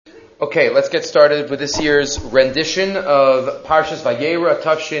Okay, let's get started with this year's rendition of Parshat Vayeira,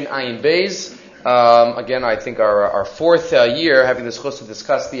 Tafshin Ayin Beis. Again, I think our fourth year having this chus to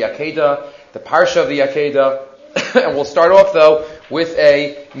discuss the Akedah, the Parsha of the Akedah. And we'll start off, though, with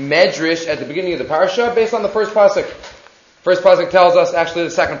a medrash at the beginning of the Parsha based on the first pasuk. First pasuk tells us actually the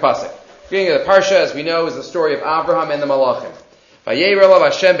second pasuk. Beginning of the Parsha, as we know, is the story of Abraham and the Malachim. Vayeira lav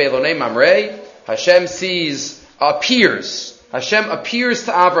Hashem be'elonei mamrei. Hashem Hashem appears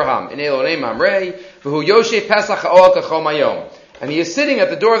to Abraham in Elonei Mamrei, v'hu yoshe pesach ha'ol kachom hayom. And he is sitting at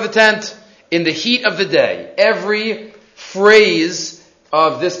the door of the tent in the heat of the day. Every phrase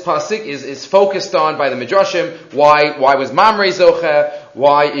of this pasuk is focused on by the Midrashim. Why was Mamrei zoche?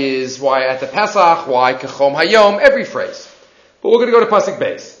 Why at the Pesach? Why kachom hayom? Every phrase. But we're going to go to pasuk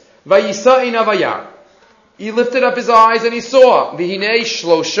beis. Vayisa'in avayar. He lifted up his eyes and he saw. V'hinei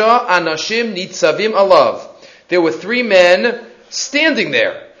shlosha anashim nitzavim alav. There were three men standing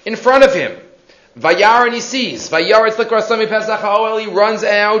there in front of him. Vayar, and he sees. Vayar etzlek pesach ha'oel. He runs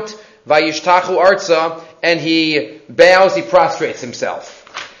out. Vayishtachu arza, and he bows. He prostrates himself.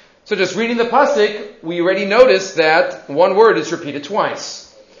 So, just reading the pasuk, we already noticed that one word is repeated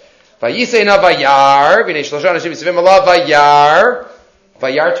twice. Vayiseina vayar. V'nei shlosha anashim nitzavim alav.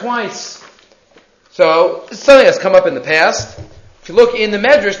 Vayar twice. So, something has come up in the past. If you look in the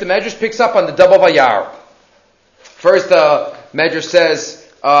Medrash picks up on the double vayar. First, the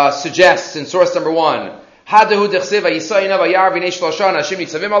Medrash suggests in source number 1, Hadahu dechsev vayisayina vayar v'nei shlosha anashim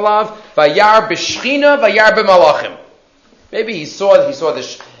nitzavim alav vayar b'shchina vayar b'malachim. Maybe he saw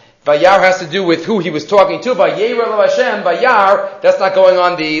this. Vayar has to do with who he was talking to. Vayeira lav Hashem vayar. That's not going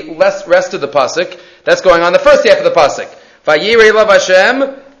on the rest of the pasuk. That's going on the first half of the pasuk. Vayeira lav Hashem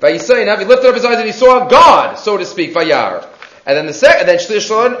vayisayina. He lifted up his eyes and he saw God, so to speak. Vayar. And then the second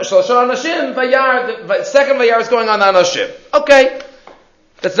Anashim, Vayar, the second Vayar is going on the Anashim. Okay.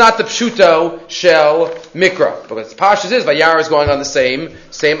 That's not the Pshuto Shel Mikra. Because Pashas is, Vayar is going on the same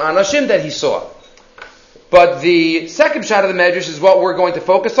Anashim that he saw. But the second shot of the Medrash is what we're going to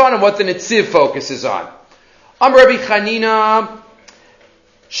focus on and what the Netziv focuses on. Rabbi Chanina,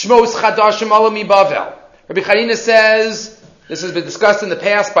 Shmos Chadashim Alami Bavel. Rabbi Chanina says, this has been discussed in the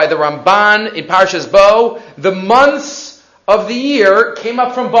past by the Ramban in Parshas Bo, the months of the year came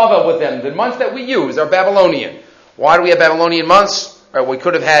up from Bavel with them. The months that we use are Babylonian. Why do we have Babylonian months? We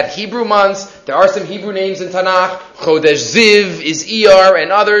could have had Hebrew months. There are some Hebrew names in Tanakh. Chodesh Ziv is Iyar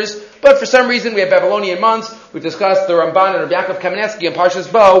and others. But for some reason we have Babylonian months. We've discussed the Ramban and Rabbi Yaakov Kamenetsky in Parshas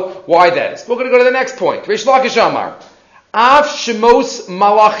Bo, why that is. We're going to go to the next point. Rish Lakish Amar. Av Shemos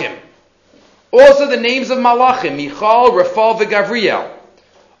Malachim. Also the names of Malachim. Michal, Rafal, Gavriel.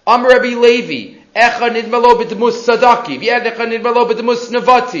 Amar Rabbi Levi. Echa nidmalo b'demus sadaki, v'echa nidmalo b'demus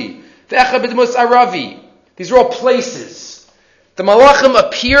nevati, v'echa b'demus aravi. These are all places. The Malachim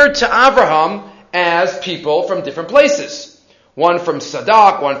appeared to Abraham as people from different places. One from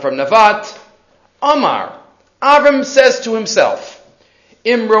Sadak, one from Nevat. Amar, Avram says to himself,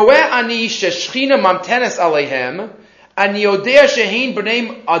 Im roeh ani sheshchina mamtenes aleihem, ani yodea shehin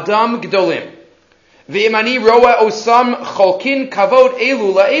b'nei adam gdolim. V'im ani roeh osam cholkin kavod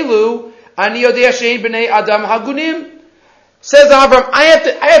elu la'elu, Ani yodea shein b'nei adam hagunim. Says Avram, I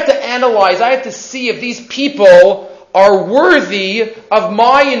have to analyze, I have to see if these people are worthy of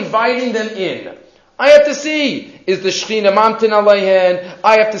my inviting them in. I have to see, is the Shechina mamtin aleihen?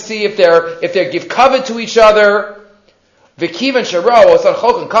 I have to see if they give covet to each other. V'kivan sharo osan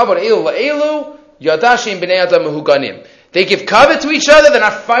chokan kavod elu la'elu, yada shein b'nei adam hagunim. They give covet to each other, they're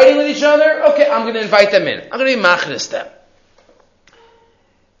not fighting with each other. Okay, I'm going to invite them in. I'm going to be machnis them.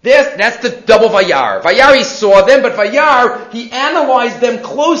 That's the double Vayar. Vayar, he saw them, but Vayar, he analyzed them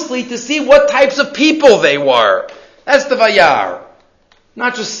closely to see what types of people they were. That's the Vayar.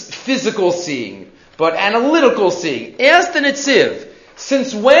 Not just physical seeing, but analytical seeing. Ask the Netziv,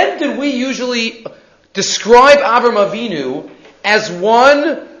 since when did we usually describe Avram Avinu as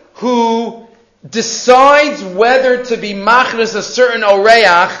one who decides whether to be machnas a certain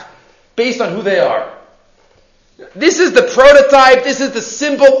oreach based on who they are? This is the prototype, this is the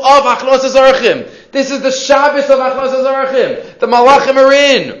symbol of Achnos HaZarachim. This is the Shabbos of Achnos HaZarachim. The Malachim are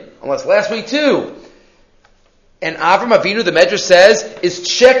in. Unless last week too. And Avram Avinu, the Medrash says, is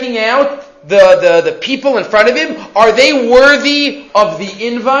checking out the people in front of him. Are they worthy of the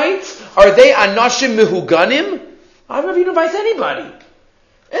invite? Are they Anashim Mehuganim? Avram Avinu invites anybody.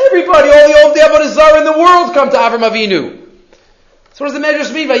 Everybody, all the Avodah Zarah in the world come to Avram Avinu. So what does the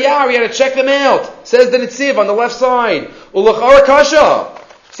Medrash mean? Vayar, we had to check them out. Says the Netziv on the left side. Ulachar kasha.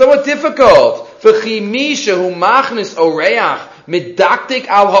 Somewhat difficult. V'chi mi shehu machnis oreach midaktik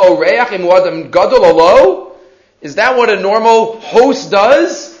al ha'oreach im adam gadol alo? Is that what a normal host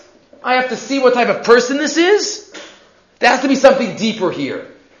does? I have to see what type of person this is? There has to be something deeper here,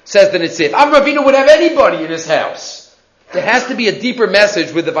 says the Nitziv. Avraham Avinu would have anybody in his house. There has to be a deeper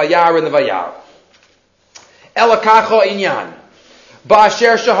message with the Vayar and the Vayar. Elakacho inyan.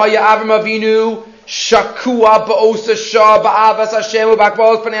 Ba'asher shahaya Avraham Avinu shakua ba'osa shah ba'avas Hashem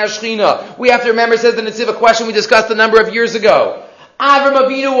u'ba'akbalos panei hashchina. We have to remember, says the Nitziv, a question we discussed a number of years ago. Avraham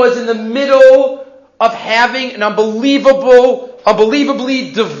Avinu was in the middle of having an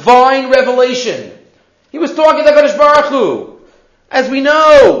unbelievably divine revelation. He was talking to HaKadosh Baruch Hu. As we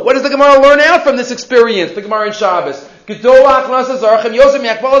know, what does the Gemara learn out from this experience? The Gemara in Shabbos. But Avraham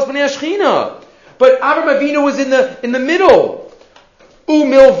Avinu was in the middle.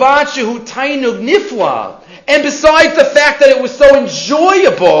 And besides the fact that it was so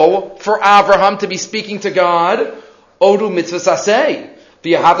enjoyable for Avraham to be speaking to God, Odu mitzvah saseh.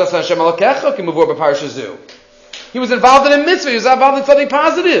 He was involved in a mitzvah. He was involved in something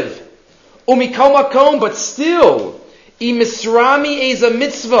positive. But still, imisrami is a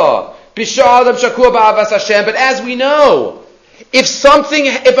mitzvah. But as we know,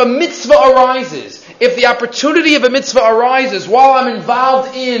 if a mitzvah arises, if the opportunity of a mitzvah arises while I'm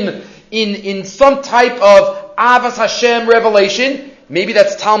involved in some type of Avas Hashem revelation, maybe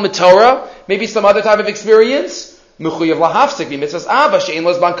that's Talmud Torah, maybe some other type of experience,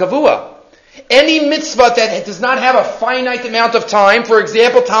 any mitzvah that does not have a finite amount of time, for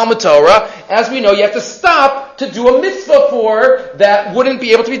example, Talmud Torah, as we know, you have to stop to do a mitzvah for that wouldn't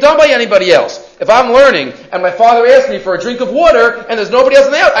be able to be done by anybody else. If I'm learning and my father asks me for a drink of water and there's nobody else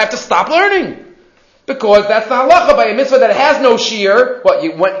in the house, I have to stop learning. Because that's the halacha by a mitzvah that has no shear.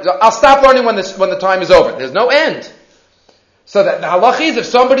 I'll stop learning when the time is over. There's no end. So that the halacha is if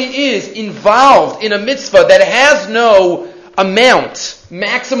somebody is involved in a mitzvah that has no amount,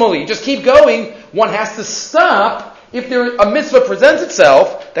 maximally, just keep going, one has to stop if a mitzvah presents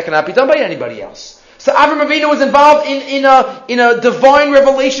itself that cannot be done by anybody else. So Avraham Avinu was involved in a divine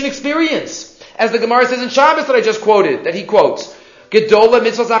revelation experience. As the Gemara says in Shabbos that I just quoted, that he quotes, Gedola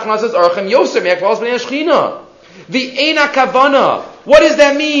mitzvahs achnasas archem yoser me'akvalos b'nei hashchina. The Eina Kavana. What does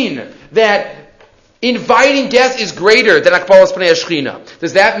that mean? That inviting guests is greater than akvalos b'nei hashchina.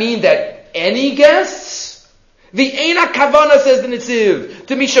 Does that mean that any guests? The Eina Kavana, says the Nitziv,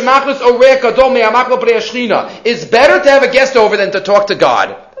 to mishamachnos oreh gadol me'amaklo b'nei hashchina. It's better to have a guest over than to talk to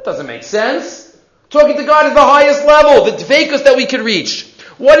God. That doesn't make sense. Talking to God is the highest level, the dveikus that we could reach.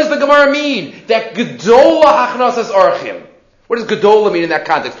 What does the Gemara mean? That gedola achnasas archim. What does gedola mean in that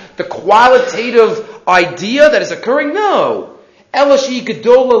context? The qualitative idea that is occurring? No. Elashi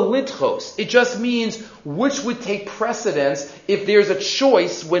gedola litchos. It just means which would take precedence if there's a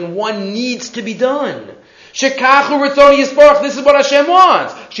choice when one needs to be done. Shekachu ritzoni yisparach. This is what Hashem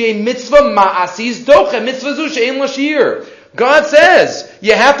wants. She mitzvah ma'asis doche mitzvah zu she'en lashir. God says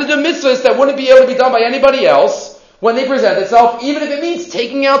you have to do mitzvahs that wouldn't be able to be done by anybody else when they present itself, even if it means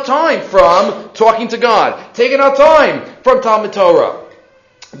taking out time from talking to God, taking out time from Talmud Torah.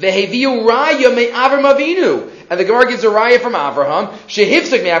 Veheviu raya me Avraham Avinu, and the Gemara gives a raya from Avraham.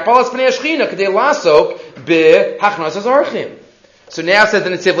 Shehifsek me'akpalas pnei hashchina kadei lasok behachnasas archim. So now, says the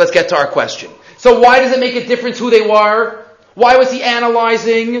Nitziv, let's get to our question. So why does it make a difference who they were? Why was he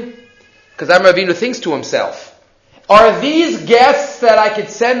analyzing? Because Avraham Avinu thinks to himself, are these guests that I could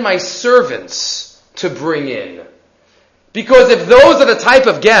send my servants to bring in? Because if those are the type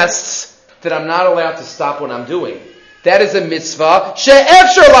of guests, then I'm not allowed to stop what I'm doing. That is a mitzvah.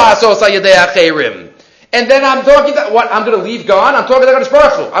 She'efshar la'asos ha'yedei acherim. And then I'm talking to, what? I'm going to leave God? I'm talking to HaKadosh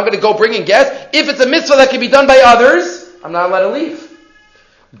Baruch Hu. I'm going to go bring in guests. If it's a mitzvah that can be done by others, I'm not allowed to leave.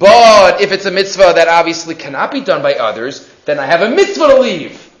 But if it's a mitzvah that obviously cannot be done by others, then I have a mitzvah to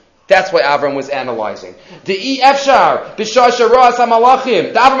leave. That's why Avram was analyzing. The Efshar b'shasha ras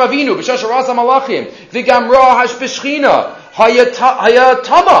hamalachim. The Avram Avinu b'shasha ras hamalachim. V'gam ra hashbeshchina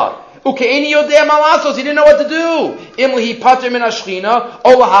hayatama ukeini yodei malasos. He didn't know what to do. Imli pater min hashchina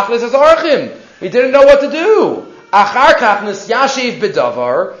olahachlis as archim. He didn't know what to do. Achar kach nis yashiv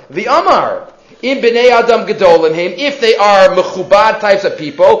bedavar v'amar. In b'nei adam gedolim him, if they are mechubad types of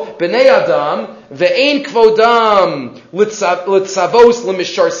people, b'nei adam ve'ein kvodam litzavos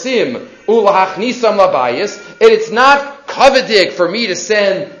l'misharsim ulahachnisam labayis, and it's not coveting for me to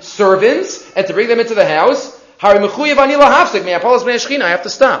send servants and to bring them into the house. Hari mechuyev ani lahafsik me'apolos b'nei hashchina. I have to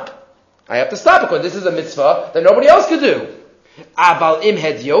stop. I have to stop because this is a mitzvah that nobody else could do. Abal im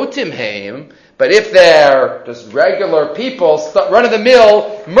hedyotim heim, but if they're just regular people,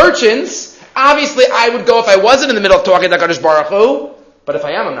 run-of-the-mill merchants, obviously, I would go if I wasn't in the middle of talking to HaKadosh Baruch Hu, but if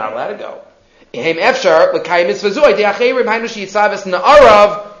I am, I'm not allowed to go.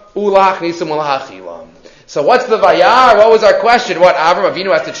 So what's the Vayar? What was our question? What, Avram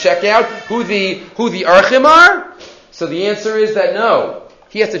Avinu has to check out who the Archim are? So the answer is that no.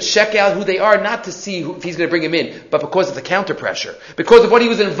 He has to check out who they are, not to see if he's going to bring him in, but because of the counter pressure. Because of what he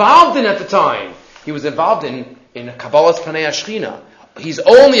was involved in at the time. He was involved in Kabbalah's Panei HaShechina. He's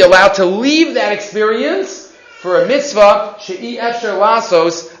only allowed to leave that experience for a mitzvah she'i efsher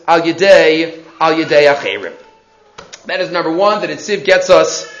lasos al yedei acherim. That is number one. The Netziv gets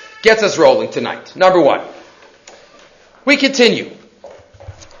us rolling tonight. Number one. We continue.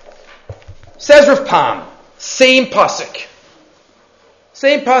 Says Rav Pam, same pasuk.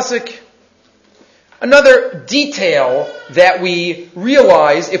 Same pasuk. Another detail that we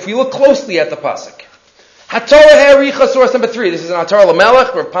realize if we look closely at the pasuk. HaTorah Ha'aricha, source number 3. This is an Atar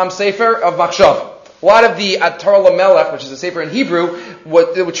Lamelech, Rav Pam Sefer of Machshava. A lot of the Atar Lamelech, which is a sefer in Hebrew,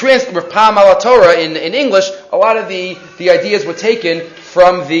 would translate Rav Pam al Torah in English. A lot of the ideas were taken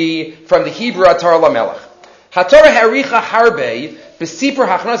from the Hebrew Atar Lamelech. HaTorah Ha'aricha Harbe B'Sipur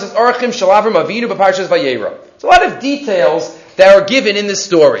Hachnasas Orachim Shel Avram Avinu B'Parshat Vayeira. There's a lot of details that are given in this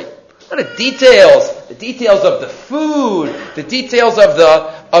story. A lot of details. The details of the food, the details of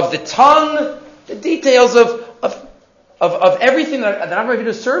the tongue, the details of everything that Avram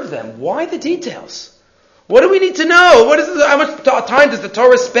Avinu served them. Why the details? What do we need to know? How much time does the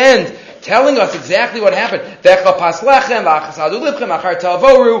Torah spend telling us exactly what happened? Vecha pas lechem, v'achasadu libchem, achar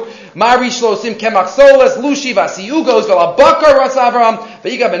ta'avoru, mari shlosim kemach solas, lushi v'asiyugos, v'labakar ras Avram,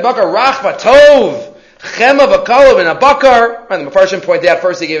 v'yiga ben bakar rach v'tov, chema v'kalov and a bakar. And the Mepharshim point out,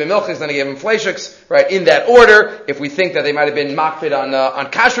 first he gave him milchiks, then he gave him fleishiks, right, in that order, if we think that they might have been makpid on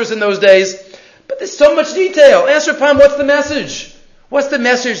kashrus in those days. But there's so much detail. Answer Pam, what's the message? What's the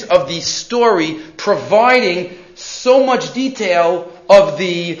message of the story providing so much detail of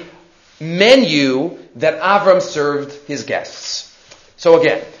the menu that Avram served his guests? So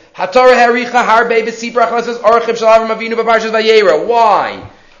again, HaTorah Ha'aricha Harbe B'Sipur Hachnasas Orachim Shel Avram Avinu B'Parshat Vayeira. Why?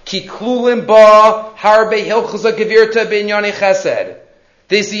 Ki klulim ba Harbe Hilchos Gevirta B'Inyane Chesed.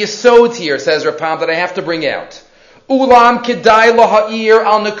 There's the yesod here, says Rav Pam, that I have to bring out. Ulam Kedai Laha'ir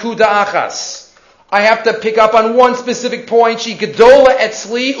Al Nakuda Achas. I have to pick up on one specific point. She gedola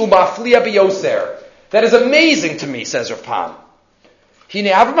etzli umaflia biyoser. That is amazing to me, says Rav Pam. Hine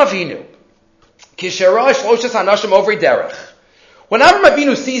Avram Avinu kishera shloshes hanashim ovri derech. When Avram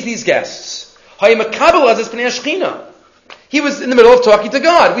Avinu sees these guests, hayimakabel as pnei Shechina. He was in the middle of talking to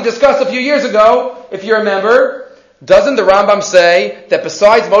God. We discussed a few years ago, if you remember. Doesn't the Rambam say that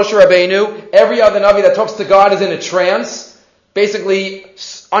besides Moshe Rabbeinu, every other Navi that talks to God is in a trance, basically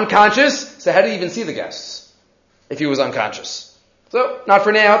unconscious? So how did he even see the guests if he was unconscious? So, not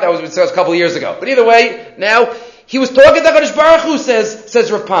for now. That was discussed a couple of years ago. But either way, now, he was talking to HaKadosh Baruch Hu,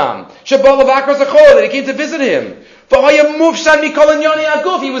 says Rav Pam. That he came to visit him.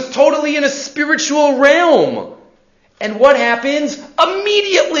 He was totally in a spiritual realm. And what happens?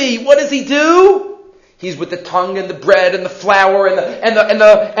 Immediately, what does he do? He's with the tongue and the bread and the flour and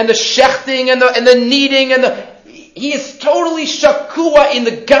the shechting and the kneading he is totally shakua in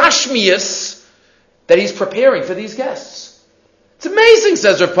the gashmius that he's preparing for these guests. It's amazing,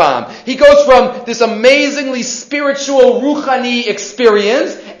 says Rav Pam. He goes from this amazingly spiritual ruchani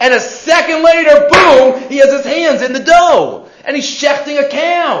experience, and a second later, boom, he has his hands in the dough, and he's shechting a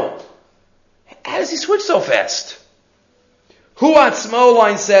cow. How does he switch so fast? Hu atzmo,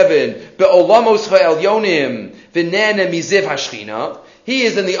 line 7, be'olamos ha'elyonim v'nene miziv hashchina. He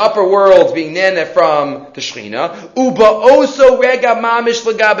is in the upper world being nene from the Shechina. Uba oso rega mamish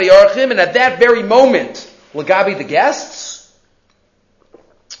lagabi archim. And at that very moment, lagabi the guests,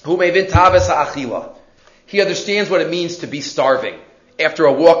 hu mevin tavis ha'achila. He understands what it means to be starving after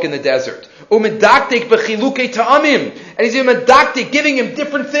a walk in the desert. Umedaktik b'chilukei ta'amim. And he's even medaktik, giving him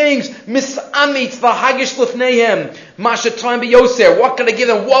different things. Misamitz v'hagish lefneihem. Mashatayim b'yoser. What can I give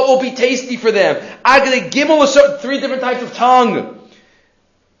them? What will be tasty for them? Agade gimel, 3 different types of tongue.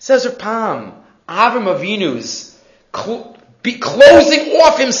 Says Rav Pam, Avram Avinu's closing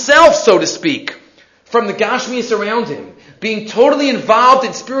off himself, so to speak, from the Gashmias around him, being totally involved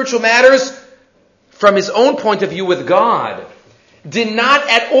in spiritual matters from his own point of view with God, did not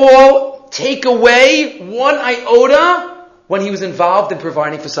at all take away one iota when he was involved in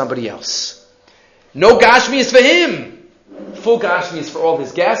providing for somebody else. No Gashmias for him, full Gashmias for all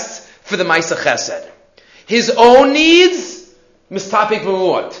his guests, for the Maisa Chesed. His own needs, Mistapik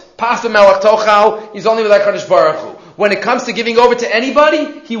Mu'ut. Pasta Melech Tochal, he's only with HaKadosh Baruch Hu. When it comes to giving over to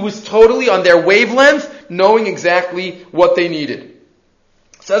anybody, he was totally on their wavelength, knowing exactly what they needed.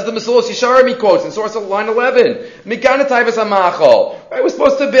 Says the Mesilas Yesharim, he quotes in source of line 11. Miganatayvas amachol. Right, we're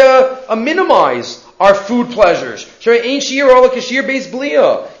supposed to minimize our food pleasures. What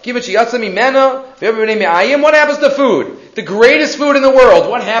happens to food? The greatest food in the world.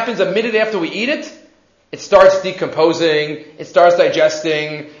 What happens a minute after we eat it? It starts decomposing. It starts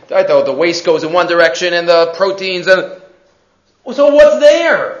digesting. The waste goes in one direction, and the proteins. So what's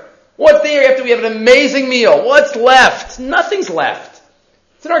there? What's there after we have an amazing meal? What's left? Nothing's left.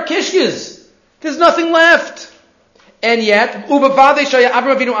 It's in our kishkes. There's nothing left. And yet, obviously,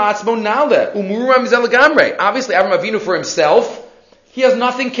 Avraham Avinu for himself, he has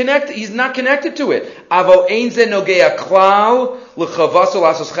nothing connected. He's not connected to it. That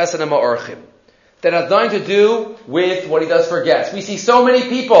has nothing to do with what he does for guests. We see so many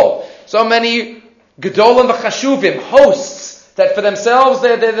people, so many gedolim v'chashuvim, hosts, that for themselves,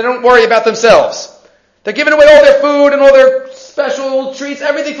 they don't worry about themselves. They're giving away all their food and all their special treats,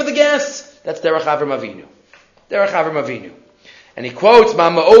 everything for the guests. That's Derech Avraham Avinu. Derech Avraham Avinu. And he quotes,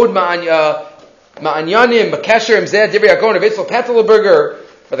 Ma'od ma'anyanim, b'kesher imzeh, divrei Yagon of Itzel Petzelberger,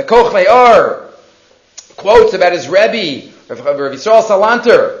 or the Koch Me'ar, quotes about his Rebbe, Rav Yisrael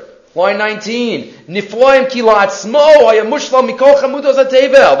Salanter, line 19, Nifloim kila atzmo, hayamushlam mikol chamudos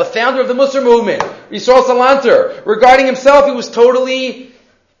hatevel, the founder of the Musar movement, Yisrael Salanter, regarding himself, it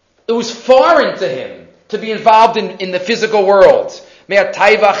was foreign to him to be involved in the physical world. When it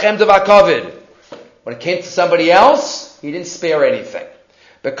came to somebody else, he didn't spare anything.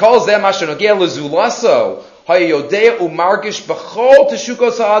 Because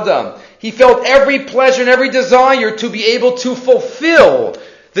he felt every pleasure and every desire to be able to fulfill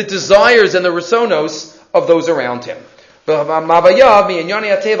the desires and the resonos of those around him.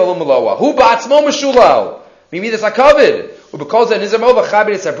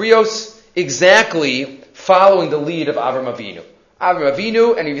 Exactly following the lead of Avraham Avinu. Avraham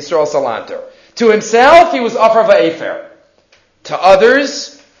Avinu and Yisrael Salanter. To himself, he was Afar Va'efer. To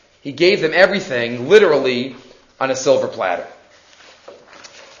others, he gave them everything, literally, on a silver platter.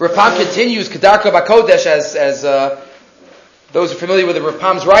 Rapam continues, Kedarka Bakodesh, as those who are familiar with the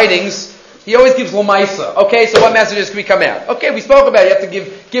Rapam's writings, he always gives Lomaisa. Okay, so what messages can we come out? Okay, we spoke about it, you have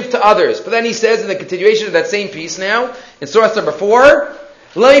to give to others. But then he says in the continuation of that same piece now, in source number 4,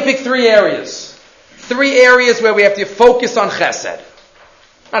 let me pick 3 areas. 3 areas where we have to focus on chesed.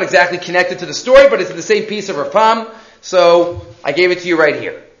 Not exactly connected to the story, but it's in the same piece of Rapam, so I gave it to you right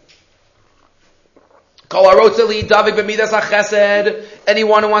here. Anyone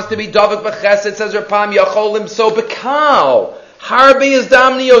who wants to be davik b'chesed, says Rapam, yacholim so bekal. Harbe is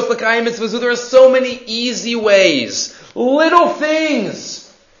damnios l'kayim mitzvah. There are so many easy ways, little things,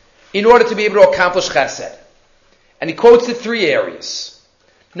 in order to be able to accomplish chesed. And he quotes it 3 areas.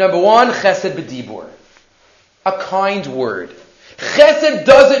 Number 1, chesed b'dibur. A kind word. Chesed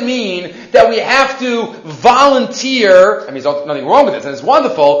doesn't mean that we have to volunteer. I mean, there's nothing wrong with this, and it's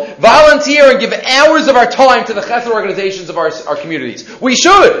wonderful. Volunteer and give hours of our time to the chesed organizations of our communities. We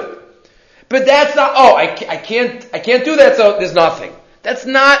should. But that's not, I can't do that, so there's nothing. That's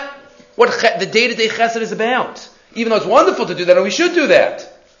not what the day-to-day chesed is about. Even though it's wonderful to do that, and we should do that.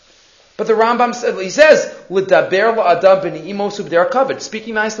 But the Rambam says, "L'daber la'adam b'ni'imos u'b'der kavod,"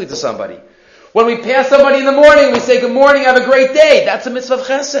 speaking nicely to somebody. When we pass somebody in the morning, we say, "Good morning, have a great day." That's a mitzvah of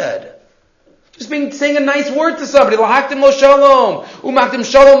chesed. Just saying a nice word to somebody. L'haktim lo shalom, u'maktim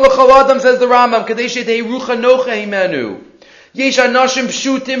shalom l'chol adam, says the Rambam. Kadei she'tei rucha nocha himenu. Yesh anashim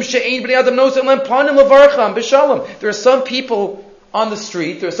pshutim she'ein b'nei adam nosem lem panim levarcham b'shalom. There are some people on the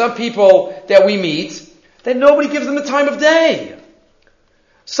street. There are some people that we meet that nobody gives them the time of day.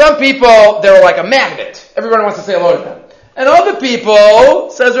 Some people, they're like a magnet. Everybody wants to say hello to them. And other people,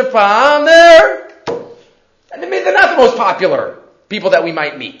 says Rapam, they're not the most popular people that we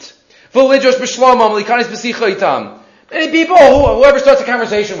might meet. Many people, whoever starts a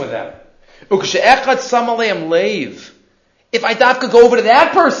conversation with them. If I dafka go over to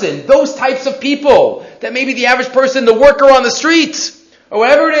that person, those types of people, that maybe the average person, the worker on the street, or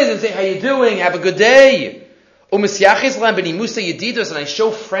whatever it is, and say, how you doing? Have a good day. And I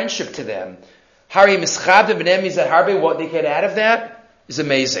show friendship to them. What they get out of that is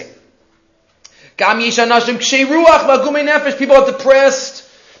amazing. People are depressed.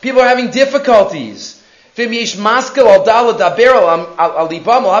 People are having difficulties. What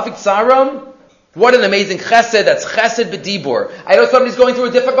an amazing chesed. That's chesed b'dibur. I know somebody's going through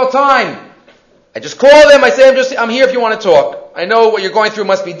a difficult time. I just call them. I say, I'm here if you want to talk. I know what you're going through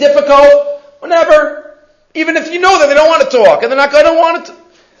must be difficult. Whatever. Even if you know that they don't want to talk, and they're not going to want to,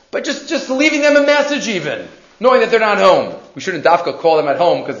 but just leaving them a message even, knowing that they're not home. We shouldn't dafka call them at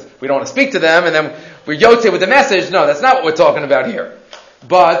home because we don't want to speak to them, and then we're yotze with the message. No, that's not what we're talking about here.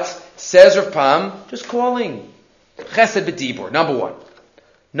 But, says Rav Pam, just calling. Chesed b'dibur, number one.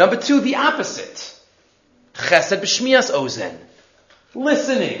 Number two, the opposite. Chesed b'shmias ozen.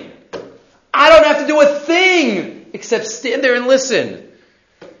 Listening. I don't have to do a thing except stand there and listen.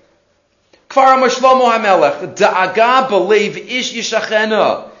 Kvar amar Shlomo HaMelech, da'aga b'leiv ish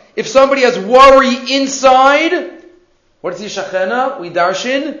yishachena. If somebody has worry inside, what is yishachena? We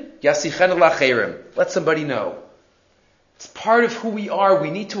darshin, yasichena lacherim. Let somebody know. It's part of who we are. We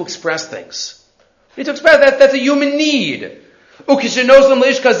need to express things. We need to express that. That's a human need. If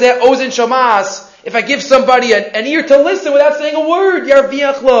I give somebody an ear to listen without saying a word,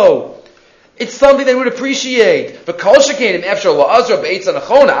 yarviach lo. It's something they would appreciate. But kol shekenim efshar la'azra be'etzah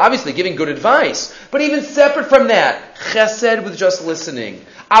nachona, obviously giving good advice. But even separate from that, chesed with just listening.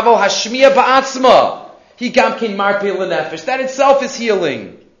 Aval hashmiya ba'atzma. He gamkin marpe l'nefesh. That itself is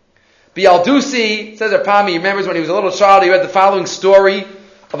healing. Bialdusi, says Rapami, he remembers when he was a little child, he read the following story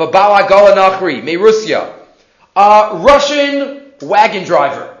of a Bala Gala Nachri, Meirusya, a Russian wagon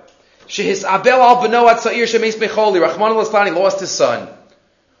driver. Shehis Abel al Beno at Sa'ir Shemeis Becholi, Rahman al-Islani lost his son.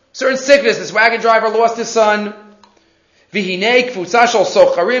 Certain sickness, this wagon driver lost his son. Vihinei kfutzashal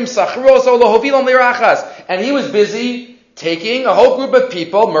socharim sachros olohovilom lirachas. And he was busy taking a whole group of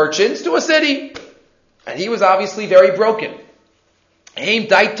people, merchants, to a city. And he was obviously very broken. They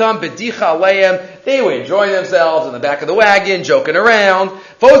were enjoying themselves in the back of the wagon, joking around.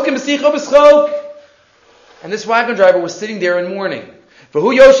 And this wagon driver was sitting there in mourning.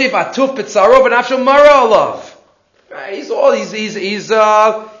 He's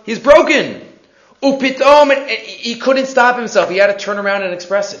broken. He couldn't stop himself. He had to turn around and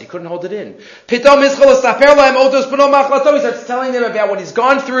express it. He couldn't hold it in. He starts telling them about what he's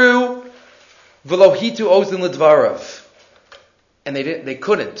gone through. And they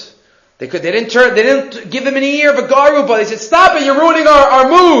couldn't. They didn't give them an ear of a garu, but they said, stop it, you're ruining our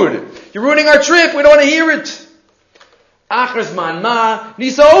mood. You're ruining our trip, we don't want to hear it. He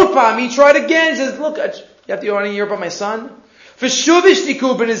tried again, he says, look, you want to hear about my son? Stop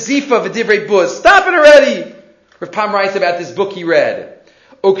it already. Rav Pam writes about this book he read.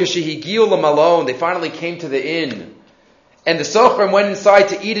 They finally came to the inn. And the Sochrim went inside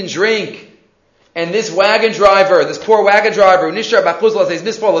to eat and drink. And this wagon driver, this poor wagon driver, he's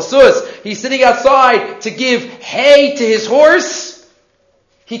sitting outside to give hay to his horse.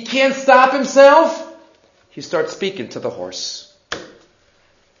 He can't stop himself. He starts speaking to the horse.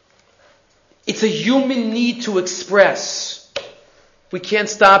 It's a human need to express. We can't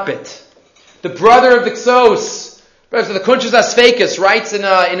stop it. The brother of the Ksos, the Kunshas Asfekas, writes in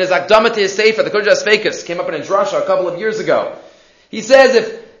his Akdama to his Sefer, the Kunshas Asfekas, came up in a drasha a couple of years ago. He says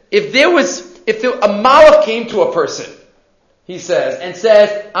if a malach came to a person, he says, and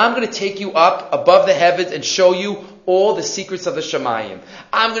says, I'm going to take you up above the heavens and show you all the secrets of the Shemayim.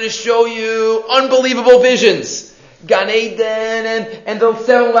 I'm going to show you unbelievable visions. Gan Eden and the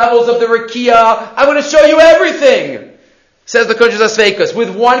 7 levels of the Rakia. I'm going to show you everything. Says the Kunshas Asfekas.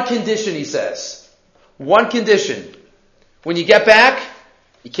 With one condition, he says. One condition. When you get back,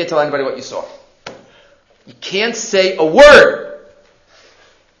 you can't tell anybody what you saw. You can't say a word.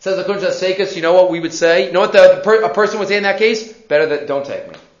 Says the Kunshas Asfekas, you know what we would say? You know what a person would say in that case? Better that don't take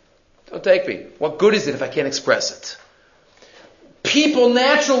me. Don't take me. What good is it if I can't express it? People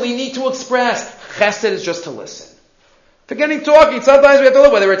naturally need to express. Chesed is just to listen. Forgetting talking, sometimes we have to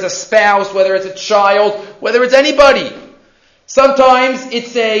look, whether it's a spouse, whether it's a child, whether it's anybody. Sometimes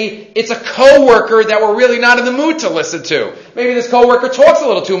it's a coworker that we're really not in the mood to listen to. Maybe this coworker talks a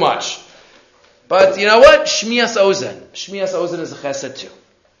little too much. But you know what? Shmias ozen. Shmias ozen is a chesed too.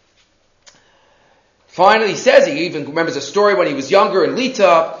 Finally, he says, he even remembers a story when he was younger in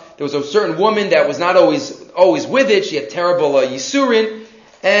Lita. There was a certain woman that was not always with it. She had terrible yisurin.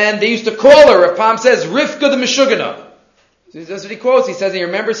 And they used to call her, Rav Pam says, Rivka the Meshugana. That's what he quotes. He says he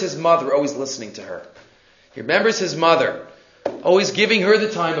remembers his mother always listening to her. He remembers his mother always giving her the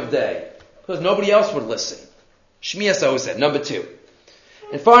time of day. Because nobody else would listen. Shmias ozen, number 2.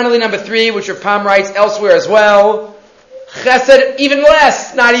 And finally, number 3, which Rav Pam writes elsewhere as well, Chesed, even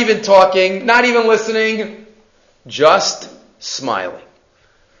less, not even talking, not even listening, just smiling.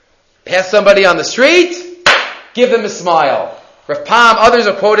 Pass somebody on the street, give them a smile. Rav Pam, others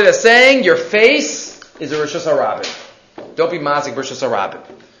are quoted as saying, your face is a Rishus HaRabim. Don't be mazik Rishus HaRabim.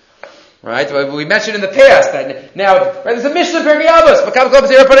 Right? We mentioned in the past that now, right, there's a Mishnah in Pirkei Avos,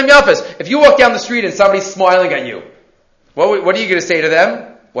 if you walk down the street and somebody's smiling at you, what are you going to say to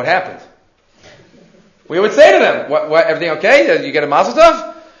them? What happened? We would say to them, what, everything okay? You get a mazel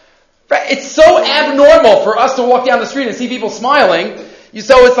tov? Right? It's so abnormal for us to walk down the street and see people smiling,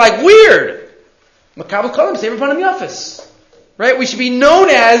 so it's like weird. Makabel kolam, say in front of the office. Right? We should be known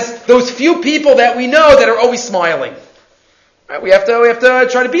as those few people that we know that are always smiling. Right? We have to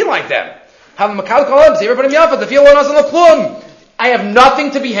try to be like them. I have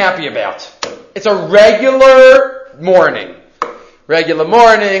nothing to be happy about. It's a regular morning. Regular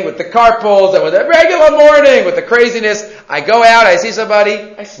morning with the carpools and with a regular morning with the craziness. I go out, I see somebody,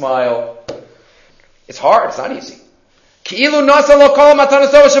 I smile. It's hard, it's not easy.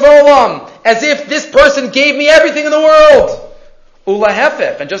 As if this person gave me everything in the world.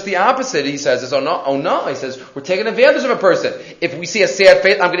 And just the opposite, he says, is oh no. He says, we're taking advantage of a person. If we see a sad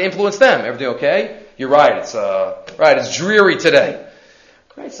face, I'm going to influence them. Everything okay? You're right, it's dreary today.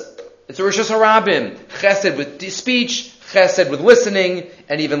 Right, so it's a Rosh Hashanah, chesed with speech, chesed with listening,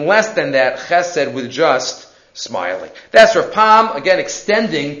 and even less than that, chesed with just smiling. That's Rav Pam, again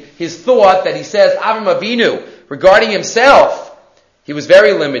extending his thought that he says, Avram Avinu, regarding himself, he was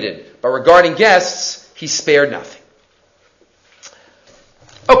very limited, but regarding guests, he spared nothing.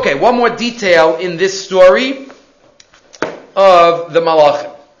 Okay, one more detail in this story of the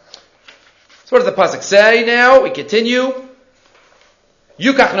Malachim. So what does the pasuk say now? We continue.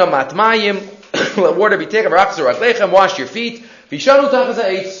 Yukach no matmayim, let water be taken, wash your feet, v'shanu tachas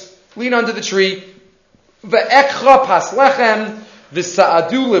ha'etz, lean under the tree, ve'ekcha pas lechem,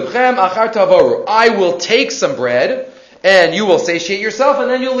 v'sa'adu libchem achar tavoru. I will take some bread, and you will satiate yourself, and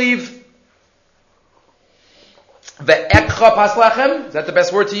then you'll leave. Ve'ekcha pas lechem, is that the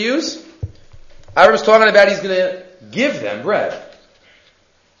best word to use? Aaron was talking about he's going to give them bread.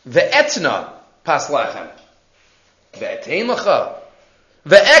 Ve'etna pas lechem. Ve'etein lecha.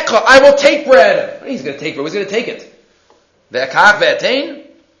 Ve'ekcha, I will take bread. He's going to take bread. Who's going to take it? Ve'ekach ve'etein.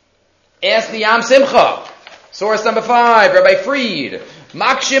 Ask the Yam Simcha. Source number 5, Rabbi Fried.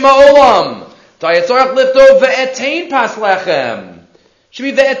 Makshim ha'olam. Tayatzorach lifto ve'etein pas lechem. Should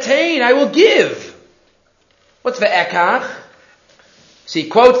be ve'etein, I will give. What's ve'ekach? So he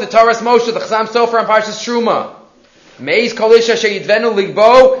quotes the Torah's Moshe, the Chazam Sofer, and Parshas Truma. Meis kol isha she'yidvenu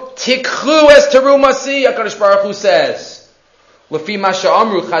ligbo, tikchu es teruma si, HaKadosh Baruch Hu says. Lefi ma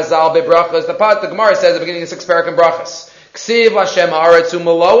she'amru chazal bebrachas, the Gemara says at the beginning of 6 parak in brachas. Ksiv Hashem haaretz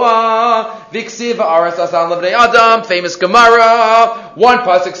u'maloa, v'ksiv haaretz asan l'bnei Adam, famous Gemara. One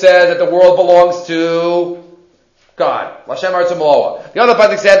pasuk says that the world belongs to God. Hashem haaretz u'maloa. The other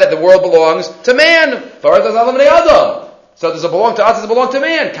pasuk said that the world belongs to man. Haaretz asan l'bnei Adam. So does it belong to us? Does it belong to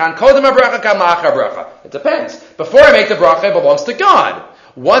man? Kan kodem ha-bracha, kan la'achar bracha. It depends. Before I make the bracha, it belongs to God.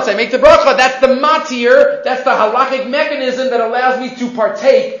 Once I make the bracha, that's the matir, that's the halachic mechanism that allows me to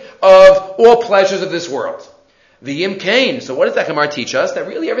partake of all pleasures of this world. The Yim Kain. So what does that Gemara teach us? That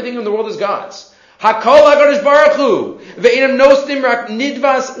really everything in the world is God's. Hakol HaKadosh Baruch Hu. Ve'inam nostim rak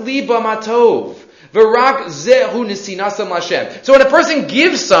nidvas liba matov. Ve'rak zehu nisinasam Hashem. So when a person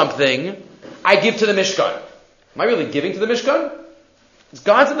gives something, I give to the Mishkan. Am I really giving to the Mishkan? It's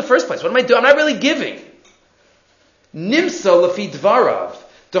God's in the first place. What am I doing? I'm not really giving. Nimsa lefi dvarav.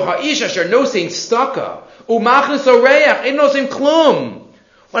 Doha'ish asher nosein staka. Umachnes oreach. Ein nosein klum.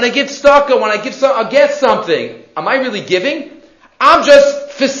 When I give staka, when I get something, am I really giving? I'm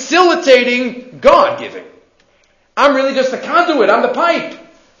just facilitating God giving. I'm really just the conduit. I'm the pipe.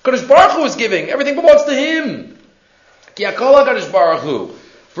 Kadosh Baruch Hu is giving. Everything belongs to Him. Ki hakol HaKadosh Baruch Hu.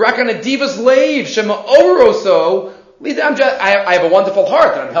 I have a wonderful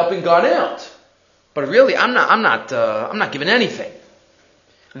heart and I'm helping God out. But really, I'm not giving anything.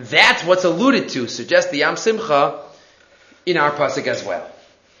 That's what's alluded to, suggests the Yam Simcha in our pasuk as well.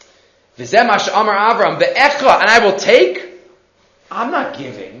 And I will take. I'm not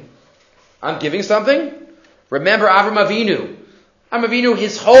giving. I'm giving something. Remember Avram Avinu. Avram Avinu,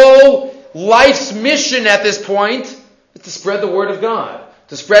 his whole life's mission at this point is to spread the word of God.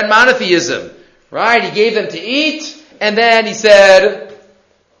 To spread monotheism. Right? He gave them to eat, and then he said,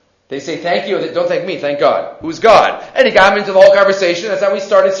 they say thank you, don't thank me, thank God. Who's God? And he got them into the whole conversation. That's how he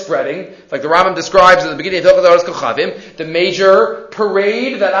started spreading. Like the Rambam describes in the beginning of Hilchot Kochavim, the major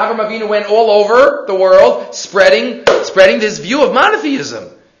parade that Avram Avinu went all over the world, spreading this view of monotheism.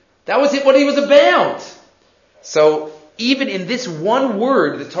 That was what he was about. So, even in this one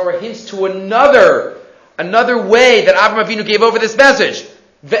word, the Torah hints to another way that Avram Avinu gave over this message.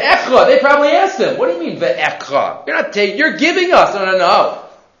 Ve'ekcha. They probably asked him, what do you mean ve'ekcha? You're giving us. No.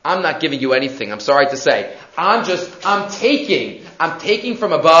 I'm not giving you anything. I'm sorry to say. I'm taking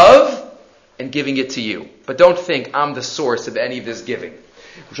from above and giving it to you. But don't think I'm the source of any of this giving.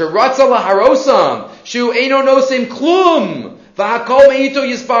 Everything's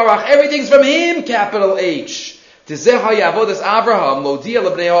from Him, capital H.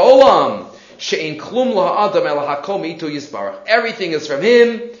 Everything is from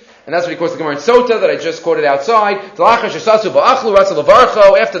Him, and And that's what he quotes the Gemara in Sota that I just quoted outside. After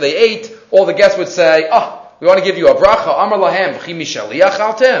they ate, all the guests would say, we want to give you a bracha. Amar lahem, v'chi mishali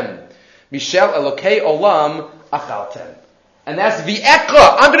achaltem. Mishel elokei olam achaltem. And that's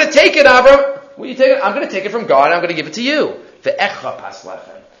v'echa. I'm going to take it, Avram. What are you taking? I'm going to take it from God, and I'm going to give it to you. V'echa pas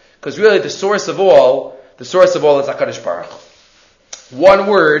lechem. Because really the source of all is HaKadosh Baruch Hu. One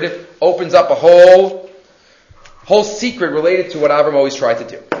word opens up a whole secret related to what Avram always tried to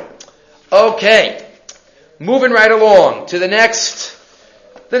do. Okay, moving right along to the next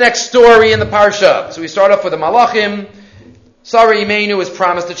story in the parsha. So we start off with the Malachim. Sarah Imenu is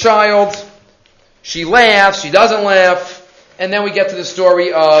promised a child. She laughs, she doesn't laugh, and then we get to the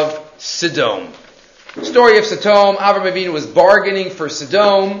story of Sodom. Story of Sodom. Avram Avinu was bargaining for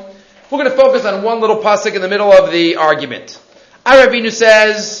Sodom. We're going to focus on one little pasuk in the middle of the argument. Avram Avinu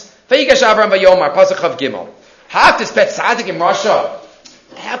says, "Vayigash Avram Bayomar pasuk Chav Gimel. Haftis bet tzadik im Rasha.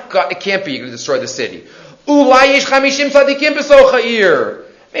 It can't be. You're going to destroy the city. Ulai yesh 50 tzadikim b'soch ha'ir.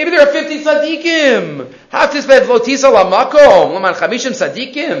 Maybe there are 50 tzadikim. Haftis bet v'lotisa lamakom l'man 50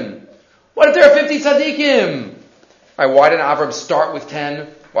 tzadikim. What if there are 50 tzadikim? All right, why didn't Avram start with 10?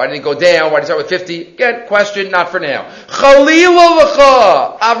 Why didn't he go down? Why did he start with 50? Again, question, not for now. Chalila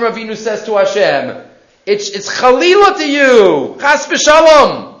l'cha. Avram Avinu says to Hashem, it's chalila to you. Chas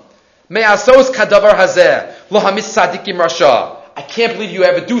v'shalom. Me'asos kadavar hazeh. Lo hamis tzadikim rasha. I can't believe you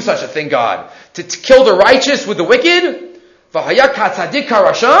ever do such a thing, God. To kill the righteous with the wicked? V'haya katzadik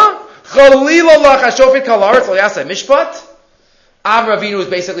harasha? Chalila lach hashofet kalaretz lo yaseh mishpat? Avram Avinu is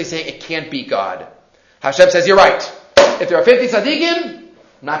basically saying it can't be God. Hashem says, you're right. If there are 50 tzaddikim, I'm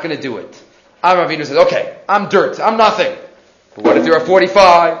not going to do it. Avram Avinu says, okay, I'm dirt, I'm nothing. But what if there are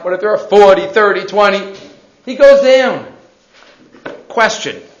 45? What if there are 40, 30, 20? He goes down.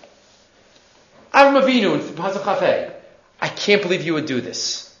 Question. Avram Avinu in Pasuk Chafei, I can't believe you would do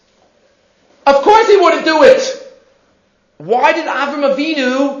this. Of course he wouldn't do it. Why did Avram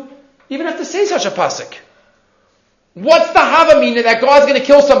Avinu even have to say such a pasuk? What's the Havamina that God's going to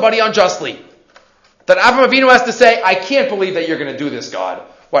kill somebody unjustly? That Avram Avinu has to say, I can't believe that you're going to do this, God.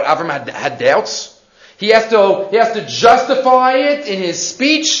 What, Avram had doubts? He has to justify it in his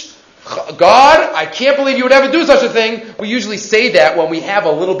speech. God, I can't believe you would ever do such a thing. We usually say that when we have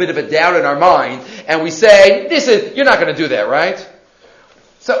a little bit of a doubt in our mind, and we say, you're not going to do that, right?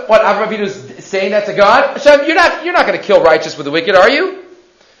 So what, Avram Avinu is saying that to God? Hashem, you're not going to kill righteous with the wicked, are you?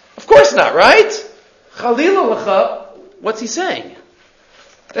 Of course not, right? Chalila l'cha, what's he saying?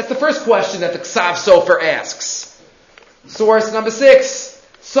 That's the first question that the Ksav Sofer asks. Source number 6.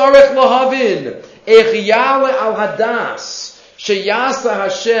 Sarech lahavin, echiyale al hadas, sheyasa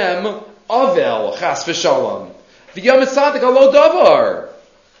Hashem avel chas v'shalom. V'yom etzadik alo davar.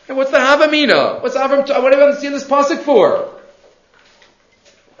 And what's the Havamina? What do I understand this pasuk for?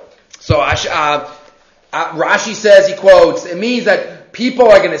 So Rashi says, he quotes, it means that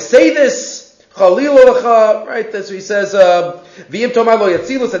people are going to say this. Chalila l'cha, right? That's what he says. V'yim tomar lo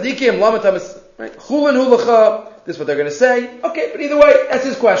yatzilu tzadikim lamatam, right? Chulin hu l'cha. This is what they're going to say. Okay, but either way, that's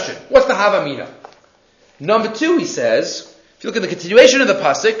his question. What's the Havamina? Number 2, he says, if you look at the continuation of the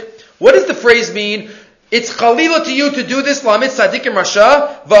pasuk, what does the phrase mean? It's chalila to you to do this. Lamet tzadikim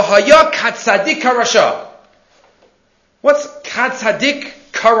rasha v'haya katzadik karasha. What's katzadik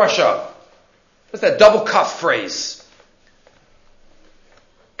karasha? What's that double kaf phrase?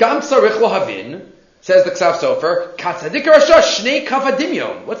 Gam tzarich lohavin, says the Ksav Sofer, katzadik karasha shnei kaf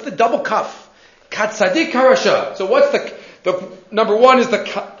adimyon. What's the double kaf? Katzadik karasha. So what's the number 1 is the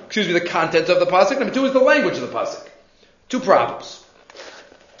content of the pasuk. Number 2 is the language of the pasuk. 2 problems.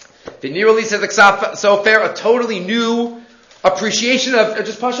 Vinirali, says the Ksav Sofer, a totally new appreciation of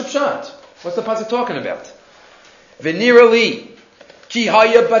just Pashup Pshat. What's the pasuk talking about? Vinirali, ki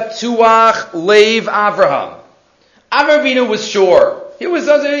haya batuach leiv Avraham. Avram Avinu was sure. He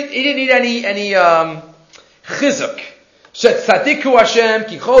didn't need any chizuk. Shet tzadiku Hashem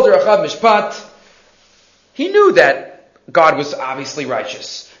ki chol derachav mishpat. He knew that God was obviously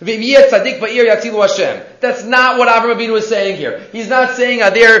righteous. That's not what Avram Avinu is saying here. He's not saying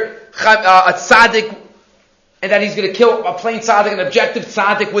a tzaddik and that he's going to kill a plain tzaddik, an objective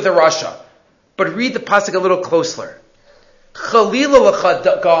tzaddik with a rasha. But read the pasuk a little closer. Chalila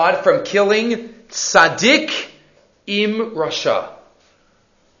l'cha, God, from killing tzaddik im rasha.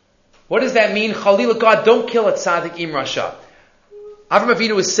 What does that mean? Chalila, God, don't kill a tzaddik im rasha. Avram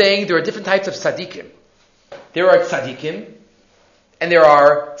Avinu is saying there are different types of tzaddikim. There are tzaddikim, and there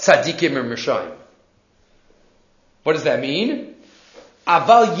are tzaddikim and rishayim. What does that mean?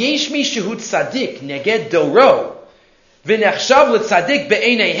 Aval yesh mi shehu tzaddik neged doro, v'nechshav l'tzaddik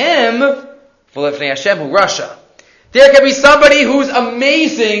be'eineihem, v'lefnei Hashem hu rasha. There can be somebody who's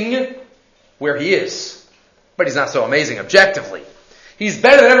amazing where he is, but he's not so amazing objectively. He's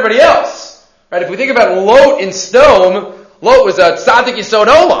better than everybody else, right? If we think about Lot in Sodom, Lot was a tzaddik yisod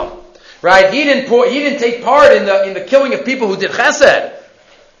olam, right? He didn't take part in the killing of people who did chesed,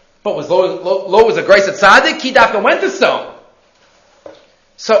 but Lot was a grace of tzaddik. He dafka went to Sodom.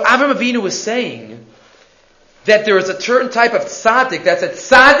 So Avraham Avinu was saying that there is a certain type of tzaddik that's a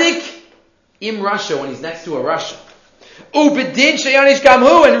tzaddik im rasha when he's next to a rasha. Ubedin sheyanish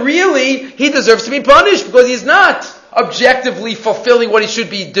gamhu, and really he deserves to be punished because he's not objectively fulfilling what he should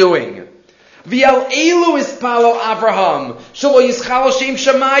be doing. V'al elu is palo Avraham shelo yischalo shem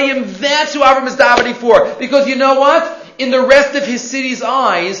shamayim. That's who Avraham is davening for, because you know what? In the rest of his city's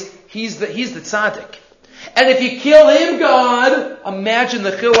eyes, he's the tzaddik. And if you kill him, God, imagine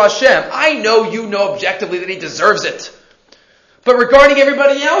the chil Hashem. I know you know objectively that he deserves it. But regarding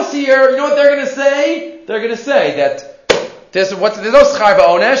everybody else here, you know what they're going to say? They're going to say that there's no schar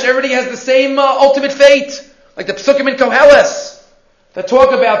v'onesh. Everybody has the same ultimate fate. Like the Psukim in Koheles that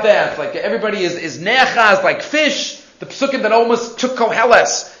talk about that. Like everybody is nechaz, like fish. The Psukim that almost took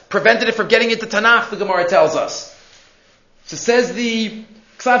Koheles, prevented it from getting into Tanakh, the Gemara tells us. So says the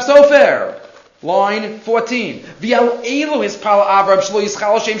Ksav Sofer, line 14. V'al elu his pal Avram shlo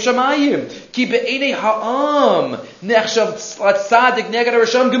yischal Hashem shamayim ki be'enei ha'am nechshav tzadik neged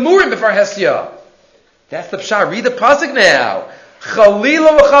harasham gemurim b'far hesya. That's the pshat. Read the pasuk now.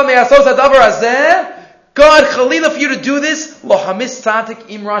 Chalila v'chal me'asos hadavar hazeh. God, chalila, for you to do this, lo hamis tzadik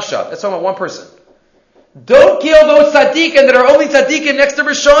im rasha. That's talking about one person. Don't kill those tzaddikim that are only tzaddikim next to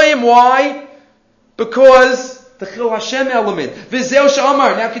Rishoyim. Why? Because the chil Hashem element. V'zeu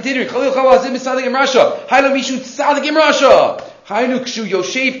she'amar. Now continuing. Chalil chal hazim tzadik im rasha. Haylo mishu tzadik im rasha. Haynu kshu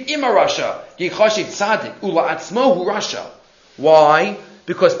yoshev im rasha. Yichashiv tzadik ula atzmo hu rasha. Why?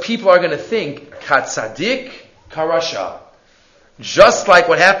 Because people are going to think ka tzadik ka rasha. Just like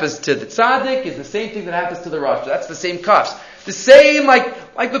what happens to the tzaddik is the same thing that happens to the rasha. That's the same cuffs. The same, like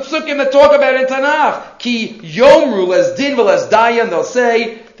the psukim that talk about in Tanakh. Ki yomru les din v'les dayan. They'll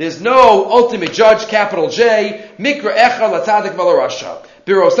say there's no ultimate judge, capital J. Mikra echa la tzaddik v'la rasha.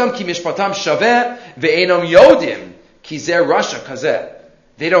 Birosam ki mishpatam shaveh ve'enom yodim ki zer rasha kazeh.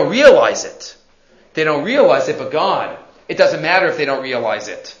 They don't realize it. They don't realize it, but God, it doesn't matter if they don't realize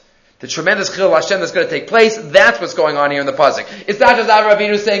it. The tremendous chil Hashem that's going to take place, that's what's going on here in the pasuk. It's not just Avraham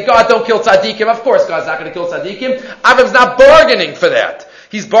Avinu saying, God, don't kill tzaddikim. Of course God's not going to kill tzaddikim. Avraham's not bargaining for that.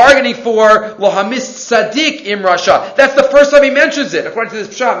 He's bargaining for lo hamis tzaddik im rasha. That's the first time he mentions it. According to this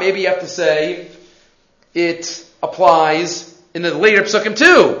pshat, maybe you have to say it applies in the later psukim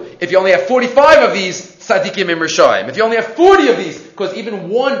too. If you only have 45 of these tzaddikim im rashaim, if you only have 40 of these, because even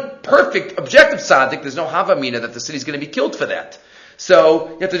one perfect objective tzaddik, there's no havamina that the city's going to be killed for that. So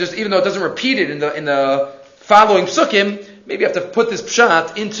you have to just, even though it doesn't repeat it in the following psukim, maybe you have to put this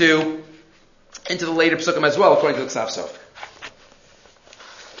pshat into the later psukim as well, according to the Ksav Sofer.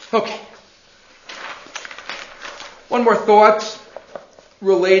 Okay. One more thought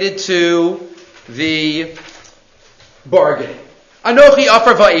related to the bargaining. Anochi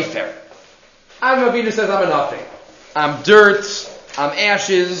afar va'efer. Avraham Avinu says, I'm a nothing. I'm dirt. I'm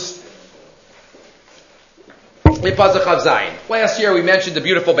ashes. Last year we mentioned the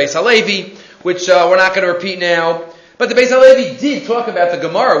beautiful Beis Halevi, which we're not going to repeat now. But the Beis Halevi did talk about the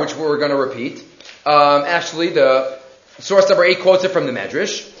Gemara, which we're going to repeat. Actually, the source number 8 quotes it from the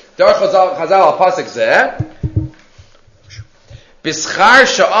Medrash. Dar Chazal al Pasuk Zeh. B'schar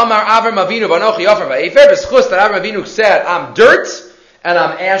she'amar Avraham Avinu v'anochi afar va'efer. B'schus that Avraham Avinu said, I'm dirt and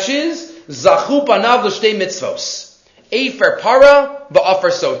I'm ashes. Zachu panav l'shtei mitzvos. Efer para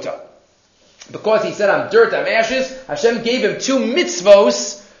v'afar sota. Because he said, I'm dirt, I'm ashes, Hashem gave him 2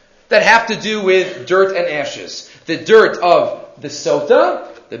 mitzvos that have to do with dirt and ashes. The dirt of the sota,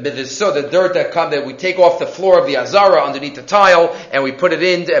 the dirt that we take off the floor of the azara underneath the tile, and we put it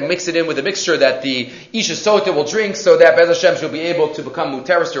in and mix it in with a mixture that the Isha Sota will drink, so that Bez Hashem she'll be able to become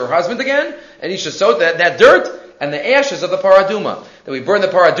muteris to her husband again. And Isha Sota, that dirt, and the ashes of the paraduma. That we burn the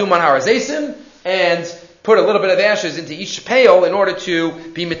paraduma on Har Hazeisim, and put a little bit of ashes into each pail in order to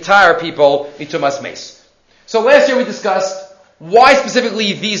be mitar people into mas mace. So last year we discussed why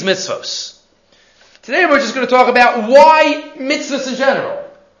specifically these mitzvos. Today we're just going to talk about why mitzvahs in general.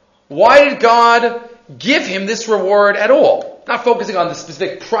 Why did God give him this reward at all? Not focusing on the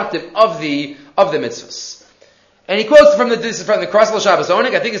specific pratim of the mitzvahs. And he quotes from the Krasel Shabbos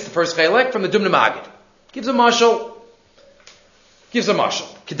Onig, I think it's the first chelek, from the Dumna Magid. Gives a mashal.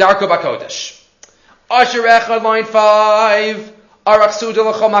 Kedarko Bakodesh. Asher Echad, line 5. Arak Suda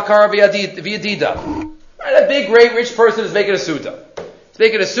l'chol makar v'yadida. A big, great, rich person is making a Suda. He's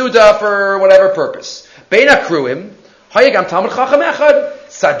making a Suda for whatever purpose. Bein akruim, Hayagam Talmud Chacham Echad,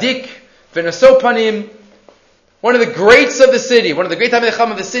 Sadik, V'nasopanim. One of the greats of the city, one of the great Talmidei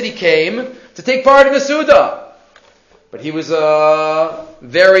Chacham of the city came to take part in the Suda. But he was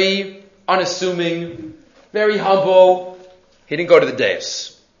very unassuming, very humble. He didn't go to the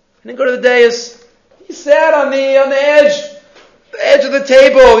dais. He sat on the edge of the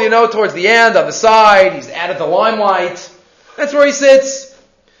table, towards the end, on the side. He's out of the limelight. That's where he sits.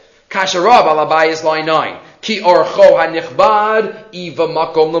 Kasharab al Abayis line 9. Ki orcho hanichbad iva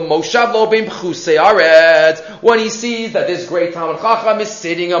makom lemoshav lo bein b'chusei aretz. When he sees that this great Talmid Chacham is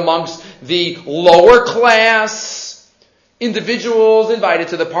sitting amongst the lower class individuals invited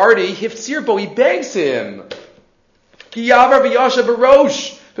to the party, hiftzirbo, he begs him. Ki yavar v'yasha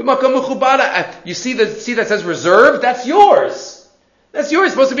b'rosh b'makom mechubada. You see that says reserved? That's yours. It's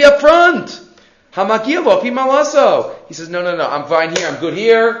supposed to be up front. Hamakilo pi malaso. He says, no, I'm fine here. I'm good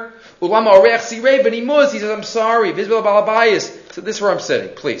here. Ulama orech sirei b'nimuz. He says, I'm sorry. Vizbel balabayis. So this is where I'm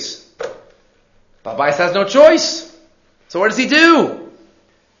sitting. Please. Balabayis has no choice. So what does he do?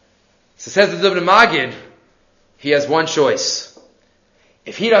 So says the Dubna Magid, he has one choice.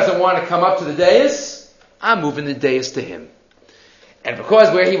 If he doesn't want to come up to the dais, I'm moving the dais to him. And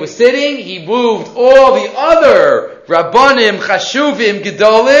because where he was sitting, he moved all the other Rabbanim, Chashuvim,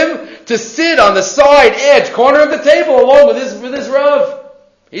 Gedolim to sit on the side edge, corner of the table along with his Rav.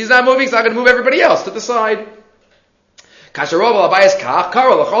 He's not moving, he's not going to move everybody else to the side. Kasharov al-Abayis kach,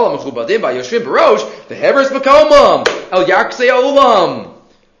 karo l'chol ha-mechubadim ba-yoshvim b'rosh, the hevers makomam, el yarksei olam.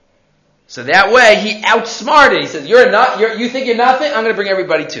 So that way, he outsmarted. He says, you think you're nothing? I'm going to bring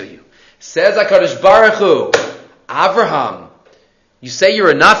everybody to you. Says HaKadosh Baruch Hu, Avraham, you say you're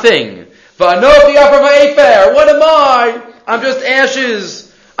a nothing. What am I? I'm just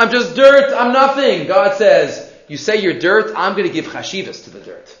ashes. I'm just dirt. I'm nothing. God says, you say you're dirt, I'm going to give chashivas to the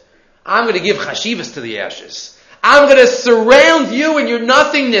dirt. I'm going to give chashivas to the ashes. I'm going to surround you in your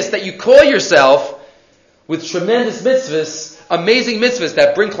nothingness that you call yourself with tremendous mitzvahs, amazing mitzvahs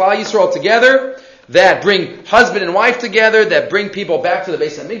that bring Klal Yisrael together, that bring husband and wife together, that bring people back to the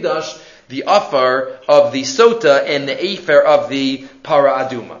Beis HaMikdash, the Afar of the Sota and the Efer of the Para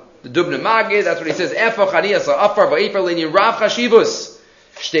Aduma. The Dubna Magid, that's what he says, Efa Chaniyas Afar v'Efer Lini Rav Chashivus,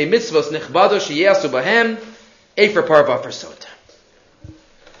 Shtei Mitzvos Nechbado Sheyesu Bahem, Efer Parva for Sota.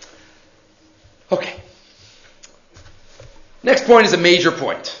 Okay. Next point is a major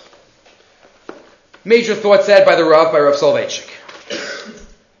point. Major thought said by Rav Soloveitchik.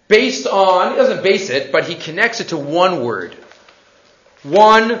 Based on, he doesn't base it, but he connects it to one word.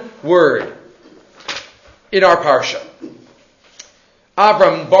 One word in our parsha.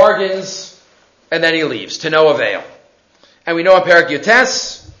 Abram bargains, and then he leaves, to no avail. And we know in Perek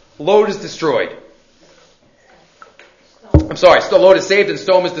Yotes, Lod is destroyed. Lod is saved and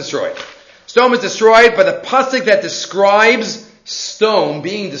Stone is destroyed. Stone is destroyed, but the pasuk that describes Stone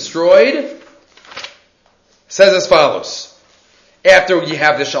being destroyed says as follows. After you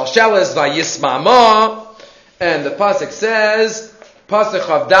have the Shalshelas, Vayismama, and the pasuk says, pasuk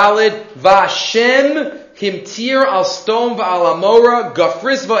of Dalid, Vashem himtir al Stone va'al Amora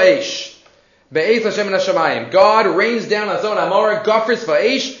gafris va'esh. Be'ez Hashem and Hashemayim. God rains down on Stone Amora gafris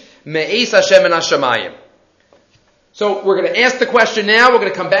va'esh me'ez Hashem and Hashemayim. So we're going to ask the question now. We're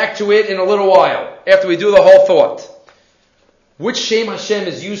going to come back to it in a little while after we do the whole thought. Which Shem Hashem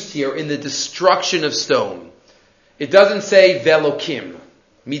is used here in the destruction of Stone? It doesn't say Velokim,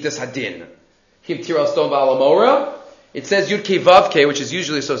 Midas Hadin, Him Tiral Stone Valamora. It says Yud Kei Vav Kei, which is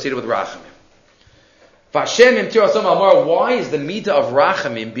usually associated with Rachamim. Vashem Him Tiral Stone Valamora. Why is the Midah of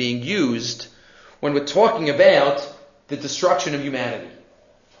Rachamim being used when we're talking about the destruction of humanity?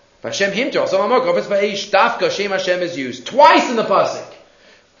 Vashem Him Tiral Stone Valamora. Gofetz Va'esh Dafka Shem Hashem is used twice in the pasuk.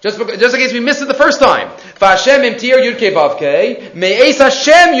 Just in case we missed it the first time. Vashem Him Tir Yud Kei Vav Kei Me'es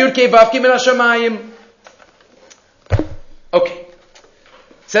Hashem Yud Kei Vav Kei Min Hashemayim. Okay.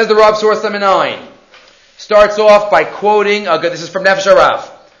 Says the Rav, source number 9. Starts off by quoting, this is from Nefesh HaRav.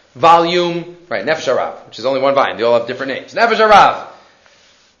 Nefesh HaRav, which is only one volume. They all have different names. Nefesh HaRav.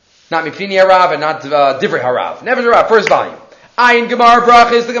 Not Mipnini HaRav and not Divrei HaRav. Nefesh HaRav, first volume. Ayin Gemara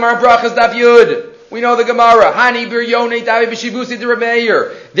Brachas, the Gemara Brachas Daf Yud. We know the Gemara. Hani Bir Yonei Davi B'Shivusi de Rebbe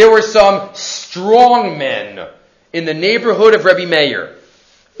Meir. There were some strong men in the neighborhood of Rebbe Meir. There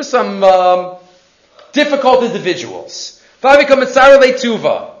were some difficult individuals. They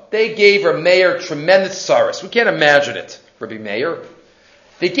gave Rebbe Meir tremendous sorrows. We can't imagine it, Rebbe Meir.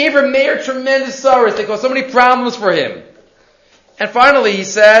 They gave Rebbe Meir tremendous sorrows. They caused so many problems for him. And finally, he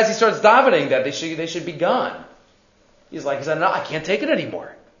starts davening that they should be gone. He said, no, I can't take it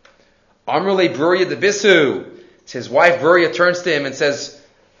anymore. Amrulei Bruria de Bisu. His wife Bruria turns to him and says,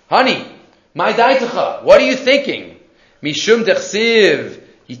 honey, my daitacha, what are you thinking? Mishum dechsiv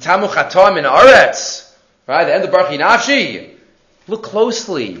yitamu chatam in aretz. Right, the end of Baruch Nafshi. Look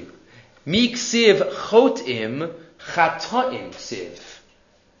closely. Miksiv chotim chataim ksiv.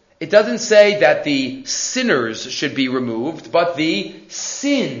 It doesn't say that the sinners should be removed, but the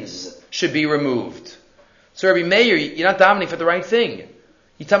sins should be removed. So Rabbi Meir, you're not davening for the right thing.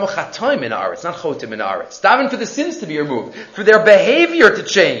 Yitamu chataim in aretz, not chotim in aretz. Daven for the sins to be removed, for their behavior to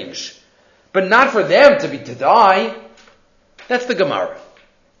change, but not for them to die. That's the Gemara.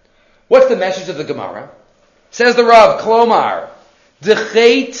 What's the message of the Gemara? Says the Rav, Klomar,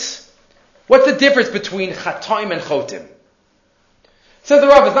 Dechet. What's the difference between chataim and chotim? Says the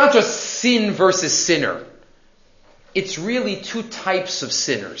Rav, it's not just sin versus sinner. It's really two types of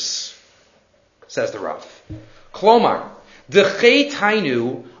sinners. Says the Rav. Klomar, Dechet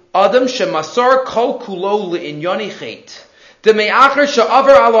hainu, Adam shemasar kol kulo le'inyani chet. Deme'acher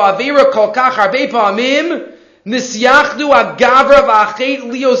she'avar alo avira kol kach harbe pa'amim, Nisyachdu agavra v'achet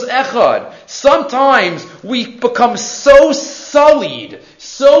lios echad. Sometimes we become so sullied,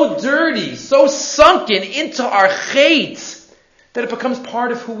 so dirty, so sunken into our chet that it becomes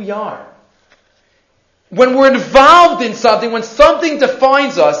part of who we are. When we're involved in something, when something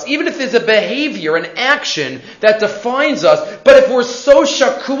defines us, even if there's a behavior, an action that defines us, but if we're so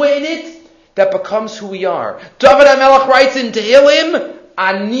shakua in it, that becomes who we are. David HaMelech writes in Tehillim,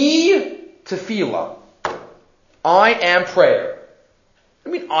 Ani tefillah. I am prayer.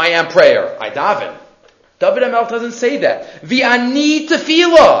 I am prayer. I daven. David HaMelech doesn't say that. V'ani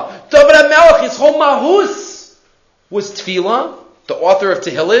tefillah. David HaMelech, his whole mahus was tefillah, the author of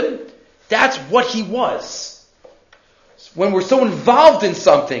Tehillim. That's what he was. When we're so involved in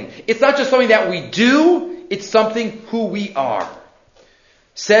something, it's not just something that we do, it's something who we are.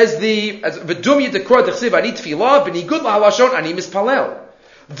 Says the V'dum yidekor dechsiv ani tefillah b'nigud lahalashon ani mispalel.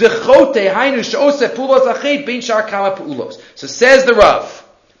 So says the Rav,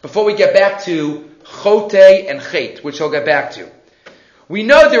 before we get back to chote and chet, which he'll get back to. We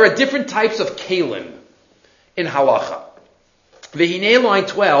know there are different types of kalim in halacha. V'hinei line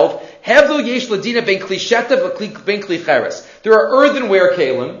 12, Hevlo yesh ladina ben kli shetav ben kli cheres. There are earthenware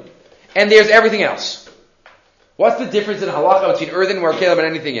kalim, and there's everything else. What's the difference in halacha between earthenware kalim and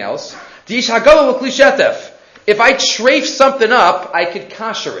anything else? Dish hagalo kli shetav. If I trafe something up, I could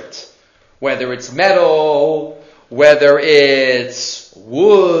kasher it. Whether it's metal, whether it's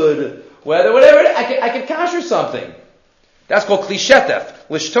wood, whatever, I could kasher something. That's called kli shetef.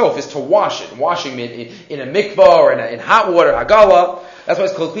 Lishtov is to wash it. Washing it in a mikvah or in hot water, hagala. That's why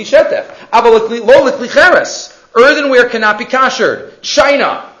it's called kli shetef. Lo likli cheres. Earthenware cannot be kashered.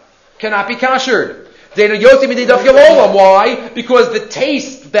 China cannot be kashered. Why? Because the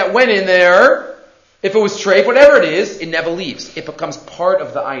taste that went in there, if it was treif, whatever it is, it never leaves. It becomes part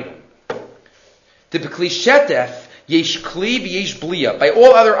of the item. The b'kli shetef, yesh kli v'yesh bliya. By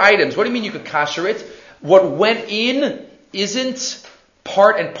all other items, what do you mean you could kasher it? What went in isn't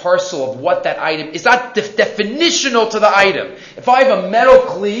part and parcel of what that item is. Not definitional to the item. If I have a metal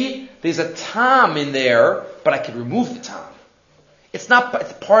kli, there's a tam in there, but I can remove the tam. It's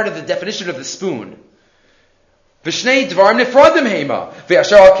part of the definition of the spoon. V'shnei dvarim nefradim heima.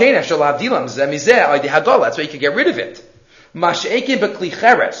 V'yashar al-kein after la'avdilam zeh mizeh al-yedei hagala. That's why you can get rid of it. Mash'ekin b'kli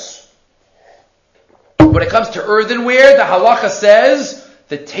cheres. When it comes to earthenware, the halacha says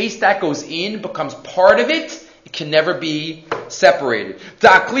the taste that goes in becomes part of it. It can never be separated.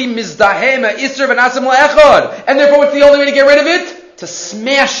 Ta'akli mizdahema isser v'nasim la'echad. And therefore, what's the only way to get rid of it? To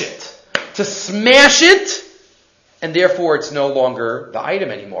smash it. To smash it, and therefore it's no longer the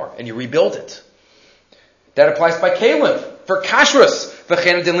item anymore, and you rebuild it. That applies by kalim for kashrus.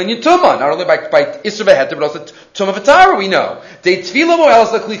 V'chena din linyan tumah, not only by isser v'heter, but also tumah v'tara. We know de tefila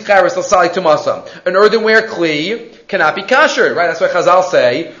mo'elas l'kli charis l'sali tumasam. An earthenware kli cannot be kashered, right? That's why Chazal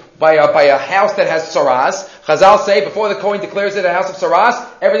say by a house that has saras. Chazal say before the Kohen declares it a house of saras,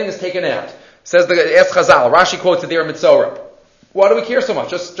 everything is taken out. Says ask Chazal. Rashi quotes it there in Mitzorah. Why do we care so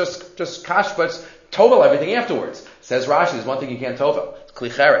much? Just kash, but tovel everything afterwards. Says Rashi, there's one thing you can't tovel. It's kli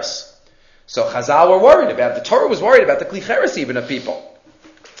charis. So Chazal were worried about, the Torah was worried about the kli cheres even of people.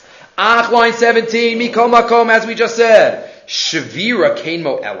 Line 17, Mikol Makom, as we just said. Shavira Kain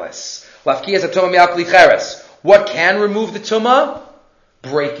Mo Eles. Lafkiyas HaTumah Me'al kli cheres. What can remove the Tumah?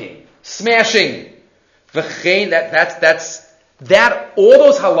 Breaking. Smashing. V'chein, all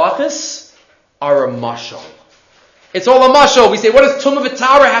those halachas are a mashal. It's all a mashal. We say, what does Tumah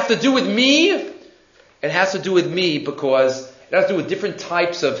V'tara have to do with me? It has to do with me because it has to do with different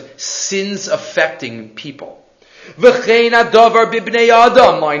types of sins affecting people. V'chein adavar b'bnei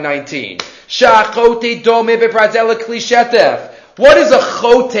adam, line 19. Sha'achote dome b'pratzel kli shetef. What does a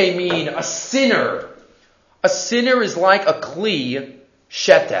chote mean? A sinner. A sinner is like a kli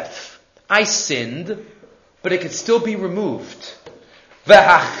shetef. I sinned, but it could still be removed.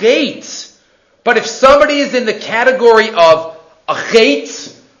 V'hachet. But if somebody is in the category of a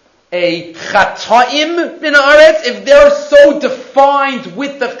chet, a chataim min haaretz, if they're so defined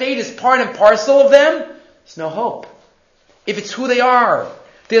with the chet as part and parcel of them, there's no hope. If it's who they are,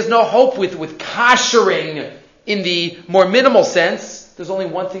 there's no hope with kashering in the more minimal sense. There's only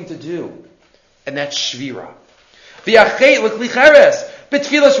one thing to do, and that's shvira. V'yachet l'kli cheres.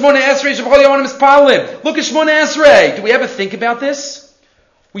 B'tfilah Shmona Esrei sheb'chol yonim mispalim. Look at Shmona Esrei. Do we ever think about this?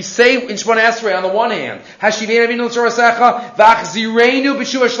 We say in Shmona Esrei on the one hand, Hashivenu avinu l'tzorasecha v'achzirenu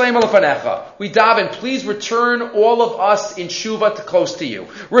b'shuva shleima l'fanecha. We daven, please return all of us in shuva to close to you.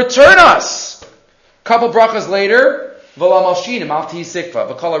 Return us. Couple brachas later, v'la malshinim al tihi sikva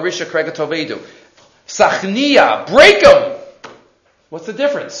v'kol arisha krega tovedu. Sachniya, break them. What's the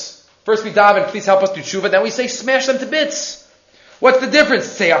difference? First we daven, please help us do tshuva. Then we say, smash them to bits. What's the difference?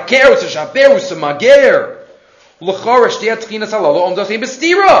 Say, akeru, shaberu, samager. L'chorish, diat tchinas halalo, omdosim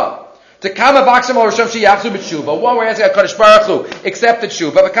bestira. To kama vakshim al risham sheyachzu b'tshuva. One we're asking HaKadosh Baruch Hu, accept the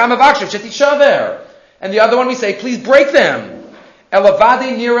tshuva. But kama vakshim shetishaver. And the other one we say, please break them.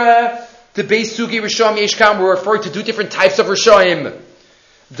 Elavade nira, the beis sugi risham yeshkam. We're referring to two different types of rishaim.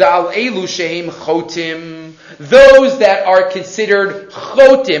 Da'al elu sheim chotim. Those that are considered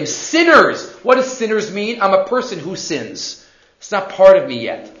chotim, sinners. What does sinners mean? I'm a person who sins. It's not part of me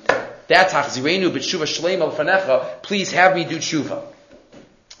yet. That's hachzirenu b'tshuva shleima l'fanecha. Please have me do tshuva.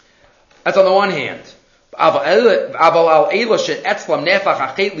 That's on the one hand. Aval al ela she'etzlam nefach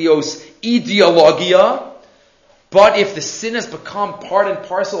hachet lios ideologia. But if the sin has become part and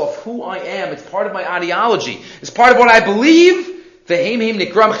parcel of who I am, it's part of my ideology, it's part of what I believe, those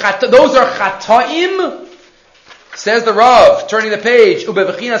are chataim. Says the Rav, turning the page,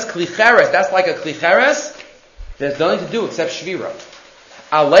 ubevechinas klicheres, that's like a klicheres. There's nothing to do except shvira.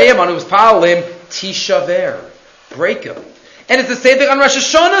 Aleim anus palim tishaver, break them. And it's the same thing on Rosh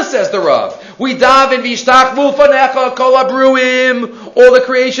Hashanah, says the Rav. We daven v'ishtachvu fanecha kol abruim. All the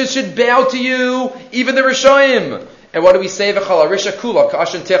creations should bow to you, even the Rishoim. And what do we say? V'chal arisha kula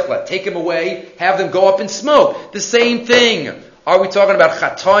ka'ashen tichla. Take them away, have them go up in smoke. The same thing. Are we talking about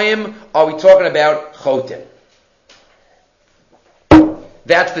chatoim? Are we talking about chotim?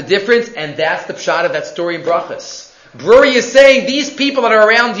 That's the difference, and that's the pshat of that story in Brachas. Bruri is saying, these people that are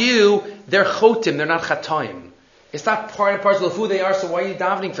around you, they're chotim, they're not chatoim. It's not part and parcel of who they are, so why are you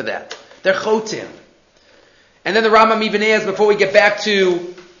davening for that? They're chotim. And then the Rambam even adds, before we get back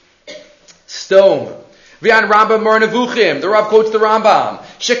to stone, V'yan Rambam Mor Nevuchim, the Rav quotes the Rambam,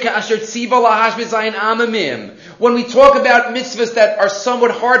 Shekasher tziva lahash b'zayin amamim. When we talk about mitzvahs that are somewhat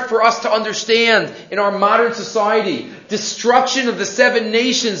hard for us to understand in our modern society, destruction of the 7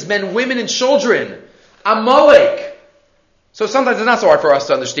 nations, men, women, and children, Amalek. So sometimes it's not so hard for us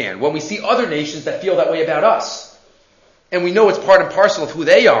to understand when we see other nations that feel that way about us. And we know it's part and parcel of who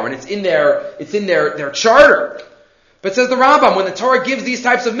they are, and it's in their charter. But says the Rambam, when the Torah gives these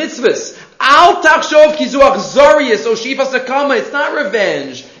types of mitzvahs, Al tachshov ki zu achzarius o shifas hakama, it's not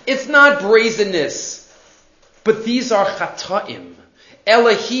revenge, it's not brazenness. But these are chataim.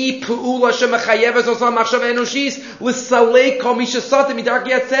 Elahi pu'ula shemachayevas osam machshav enoshis l'salei kol mi shesatim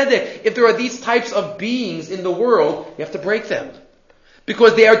midarkei hatzedek. If there are these types of beings in the world, you have to break them.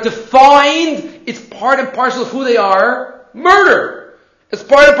 Because they are defined, it's part and parcel of who they are, murder. It's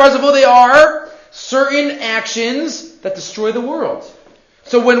part and parcel of who they are, certain actions that destroy the world.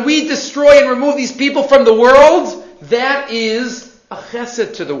 So when we destroy and remove these people from the world, that is a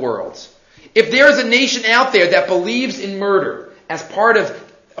chesed to the world. If there is a nation out there that believes in murder as part of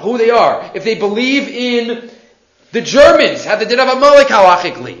who they are, if they believe in the Germans have the din of Amalek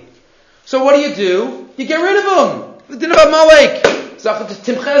halachically, so what do? You get rid of them. The din of Amalek.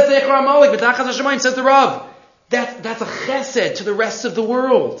 Timchez zecher Amalek v'tachas hashemayim, says the Rav. That's a chesed to the rest of the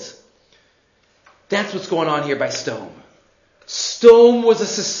world. That's what's going on here by Stone. Stone was a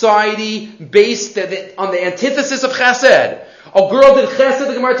society based on the antithesis of chesed. A girl did chesed,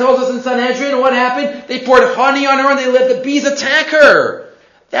 the Gemara tells us in Sanhedrin, and what happened? They poured honey on her and they let the bees attack her.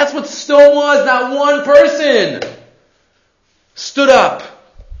 That's what Stone was, not one person stood up.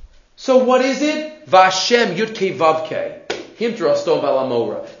 So what is it? Vashem Yudke Vavke. Himtra Stone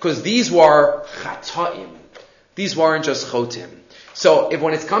Valamora. Because these were chataim. These weren't just chotim. So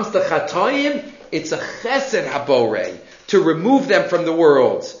when it comes to chataim, it's a chesed habore, to remove them from the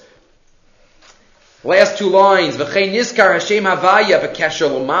world. Last 2 lines. V'chein nizkar Hashem havaya v'kesher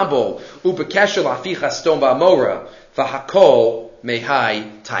l'mabol u'b'kesher l'afich Stone v'amora v'hakol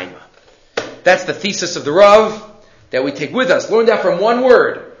mehai taima. That's the thesis of the Rav that we take with us. Learn that from one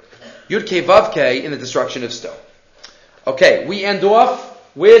word. Yud Kei Vav Kei in the destruction of stone. Okay, we end off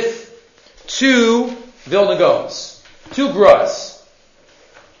with 2 Vilna Gaons, 2 Gras.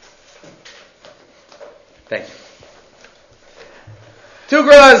 Thank you. 2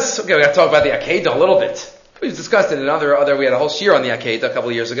 Gras. Okay, we got to talk about the Akedah a little bit. We discussed it in other. We had a whole shiur on the Akedah a couple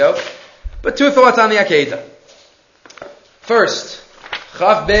of years ago. But 2 thoughts on the Akedah. First,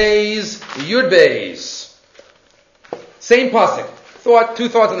 Chav Beis, Yud Beis. Same pasuk. 2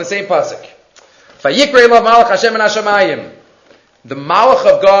 thoughts on the same pasuk. Vayikra elav malach Hashem min hashamayim. The malach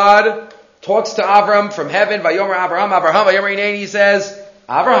of God talks to Avram from heaven. Vayomer Avraham, Vayomer Hineni, he says,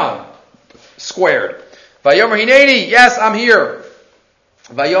 Avraham, squared. Vayomer Hineni, yes, I'm here.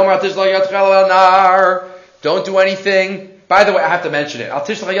 Vayomer al tishlach yadcha al nar. Don't do anything. By the way, I have to mention it. Al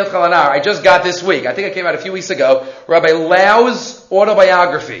tishlach yadcha al nar. I just got this week. I think it came out a few weeks ago. Rabbi Lau's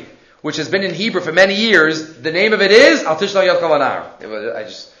autobiography, which has been in Hebrew for many years. The name of it is Al tishlach yadcha al nar.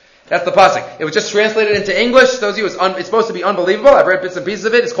 That's the pasuk. It was just translated into English. Those of you, it's supposed to be unbelievable. I've read bits and pieces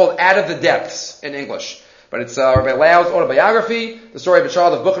of it. It's called Out of the Depths in English. But it's Rabbi Lau's autobiography, the story of a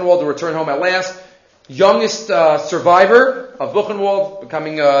child of Buchenwald who returned home at last. Youngest survivor of Buchenwald,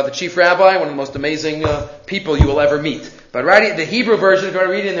 becoming the chief rabbi, one of the most amazing people you will ever meet. But right, the Hebrew version, if you want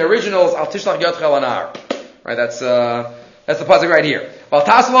to read it in the original, is Al Tishlach Yadcha al Nar. Right, that's the pasuk right here. Val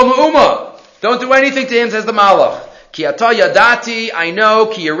taslo me'uma. Don't do anything to him, says the Malach. Ki ata yadati, I know,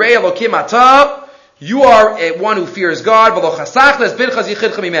 ki yirei Elokim ata, you are one who fears God, v'lo chasach les binchas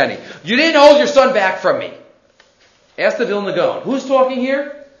yichidcha mimeni. You didn't hold your son back from me. Ask the Vilna Gaon. Who's talking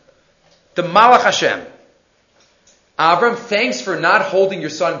here? The Malach Hashem. Avram, thanks for not holding your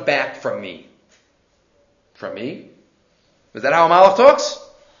son back from me. From me? Is that how a Malach talks?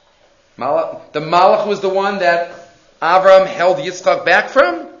 The Malach was the one that Avram held Yitzchak back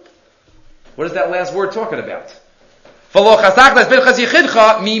from? What is that last word talking about?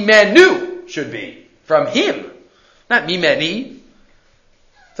 Mimenu should be. From him. Not mimeni.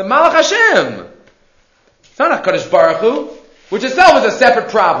 It's a Malach Hashem. It's not HaKadosh Baruch Hu, which itself is a separate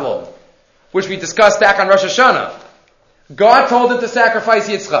problem, which we discussed back on Rosh Hashanah. God told him to sacrifice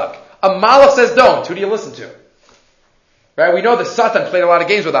Yitzchak. A Malach says don't. Who do you listen to? Right? We know that Satan played a lot of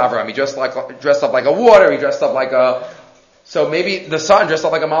games with Avraham. He dressed up like a water. He dressed up like a... So maybe the Satan dressed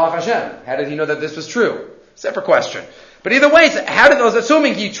up like a Malach Hashem. How did he know that this was true? Separate question. But either way, how did those,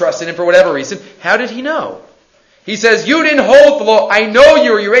 assuming he trusted him for whatever reason, how did he know? He says, you didn't hold the law. I know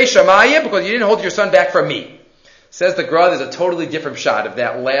you were Yirei Shamayim because you didn't hold your son back from me. Says the Gra, there's a totally different shot of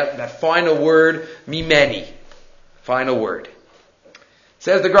that final word, mimeni. Final word.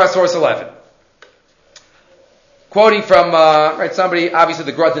 Says the Gra, source 11. Quoting from, somebody, obviously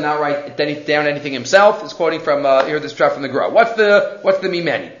the Gra did not write down anything himself, is quoting from, here this drop from the Gra. What's the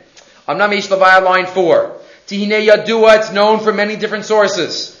mimeni? Amnam Ish Levaya, line 4. Tihine Yadua, it's known from many different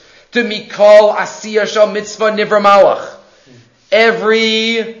sources. To Mikol Asiya Shal Mitzvah Nivra Malach.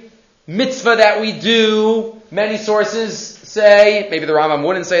 Every mitzvah that we do, many sources say, maybe the Rambam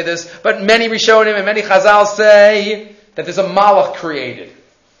wouldn't say this, but many Rishonim and many Chazal say that there's a Malach created.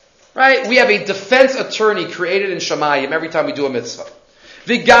 Right? We have a defense attorney created in Shamayim every time we do a mitzvah.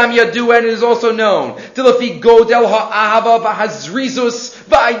 V'gam Yadua, and it is also known. Tilafi Godel Ha'ahava V'hazrizus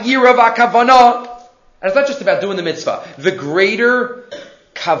V'ayira V'akavana. And it's not just about doing the mitzvah. The greater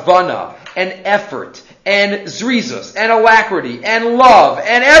kavana and effort and zrizus and alacrity and love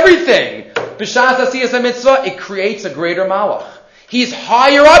and everything, b'shas asiyas mitzvah, it creates a greater malach. He's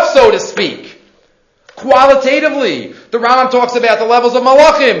higher up, so to speak. Qualitatively, the Rambam talks about the levels of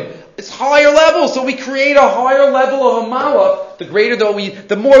malachim. It's higher levels, so we create a higher level of a malach.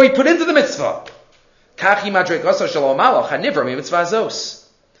 The more we put into the mitzvah. Kachi madregaso shalom malach hanivra mi mitzvah zos.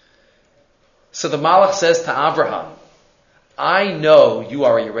 So the Malach says to Avraham, I know you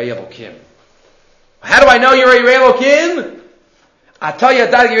are a Yirei Elokim. How do I know you're a Yirei Elokim? Ata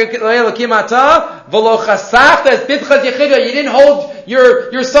yadad Yirei Elokim ata, v'lo chasachta es bitchas yechida. You didn't hold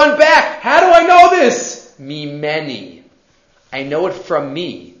your son back. How do I know this? Mimeni. I know it from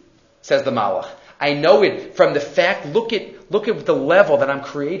me, says the Malach. I know it from the fact, look at the level that I'm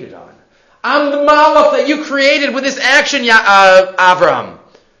created on. I'm the Malach that you created with this action, Avraham.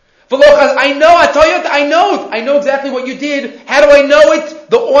 I know exactly what you did. How do I know it?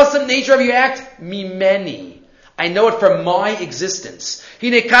 The awesome nature of your act? Mimeni. I know it from my existence.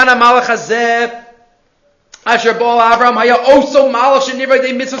 Hinekana malach hazeh asher bol Avram haya oso malach shenivra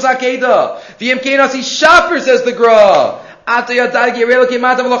de mitzvos hakeda. V'yem asi shaper, says the Gra. Ata yadad yirei Elokim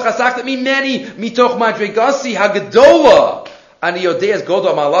ata v'lo chasachta mimeni mitoch madregasi hagadola. Ani yodeas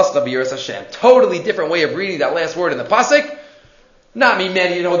godo malasta b'yiras Hashem. Totally different way of reading that last word in the pasuk. Not me,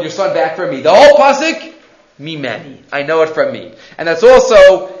 man, you hold your son back from me. The whole pasuk, mimeni. I know it from me. And that's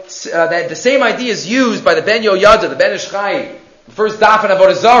also, that the same idea is used by the Ben Yoyada, the Ben Ish Chai, the first daf in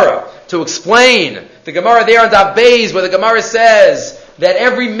Avodah Zarah, to explain the Gemara there on Daf Beis, where the Gemara says that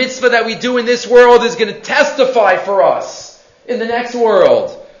every mitzvah that we do in this world is going to testify for us in the next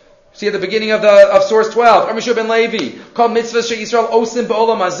world. See at the beginning of source 12, Amishur ben Levi, called mitzvahs she Yisrael osim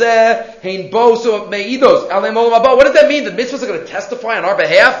ba'olam hazeh, hein bo so me'idos, alem olam haba. What does that mean? The mitzvahs are going to testify on our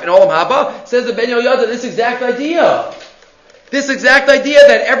behalf in olam haba? Says the Ben Yoyada, this exact idea. This exact idea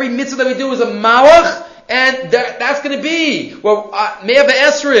that every mitzvah that we do is a malach, and that's going to be, well, Me'ah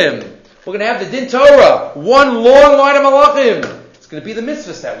V'Esrim. We're going to have the Din Torah, one long line of malachim. It's going to be the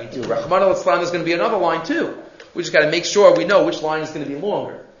mitzvahs that we do. Rahman al-Islam is going to be another line too. We just got to make sure we know which line is going to be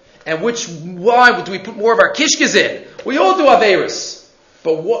longer. And which line do we put more of our kishkas in? We all do Aveiros.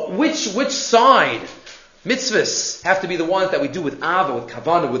 But which side? Mitzvahs have to be the ones that we do with Ava, with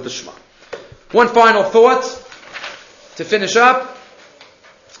Kavanah, with the Shema. One final thought to finish up.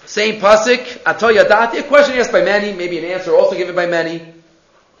 Same pasuk, Ato Yadati. A question asked by many, maybe an answer also given by many.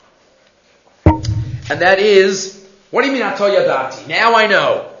 And that is, what do you mean Ato Yadati? Now I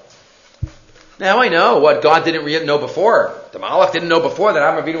know. Now I know what God didn't know before. The Malach didn't know before that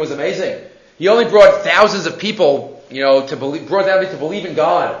Avraham Avinu was amazing. He only brought thousands of people, brought them to believe in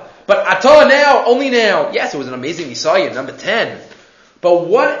God. But Atah now, only now. Yes, it was an amazing Messiah, number 10. But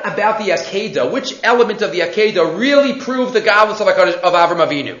what about the Akedah? Which element of the Akedah really proved the godless of Avraham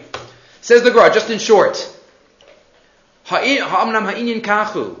Avinu? Says the Gemara, just in short. Ha'amnam ha'inyan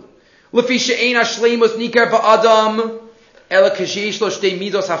kachu. Lefi she'ein ha'shleimus nikar ba'adam ela kashish lo shtei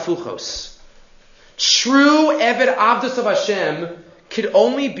midos hafuchos. True Eved Avdos of Hashem could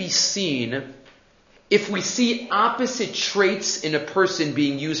only be seen if we see opposite traits in a person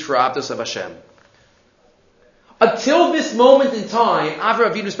being used for Avdos of Hashem. Until this moment in time,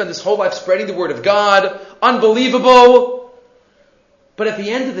 Avraham Avinu spent his whole life spreading the word of God, unbelievable. But at the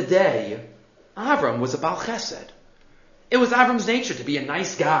end of the day, Avram was a Baal Chesed. It was Avram's nature to be a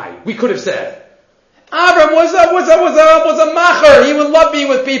nice guy. We could have said. Avram was a macher. He would love being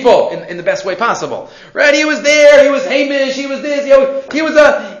with people in the best way possible. Right? He was there. He was Hamish. He was this. He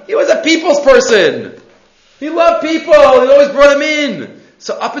was a people's person. He loved people. He always brought them in.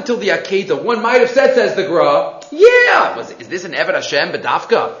 So up until the Akedah, one might have said, says the Gra, yeah, is this an Eved Hashem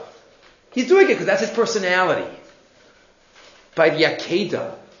B'dafka? He's doing it because that's his personality. By the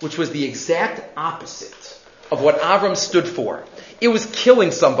Akedah, which was the exact opposite of what Avram stood for. It was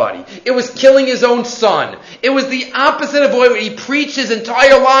killing somebody. It was killing his own son. It was the opposite of what he preached his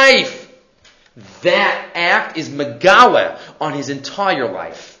entire life. That act is Megala on his entire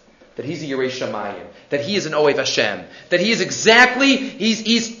life. That he's a Yerei Shamayim. That he is an Oev Hashem. That he is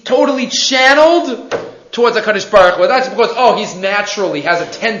he's totally channeled towards HaKadosh Baruch Hu. That's because, he's naturally has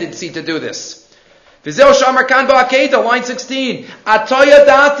a tendency to do this. V'zeu shamar kan ba'akedah, line 16. Atoya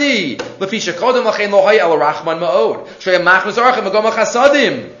dati, lefi shekodem lachein lo hay el rachman ma'od. Shreya machmas archem magom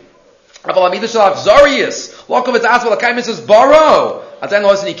chasadim. Aval amidah shel avzarius. Lokov et asval akai mitzvahs baro. Atan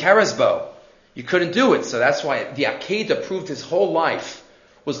lo hasni keresbo. You couldn't do it, so that's why the Akedah proved his whole life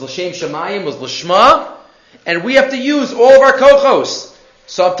was l'shem shemayim, was l'shma, and we have to use all of our kochos.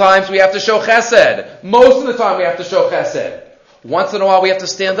 Sometimes we have to show chesed. Most of the time we have to show chesed. Once in a while we have to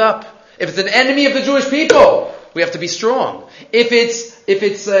stand up. If it's an enemy of the Jewish people, we have to be strong. If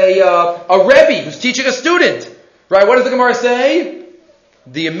it's a Rebbe who's teaching a student, right? What does the Gemara say?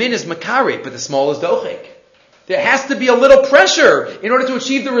 The yamin is makari, but the small is dochik. There has to be a little pressure in order to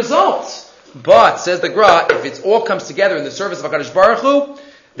achieve the results. But, says the Gra, if it all comes together in the service of HaKadosh Baruch Hu,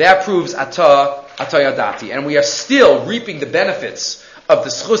 that proves Atah Yadati. And we are still reaping the benefits of the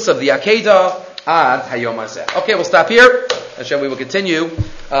schus of the Akedah ad Hayom Hazeh. Okay, we'll stop here. Hashem, we will continue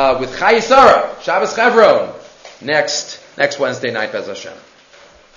with Chayei Sarah, Shabbos Chevron, next Wednesday night, Bez Hashem.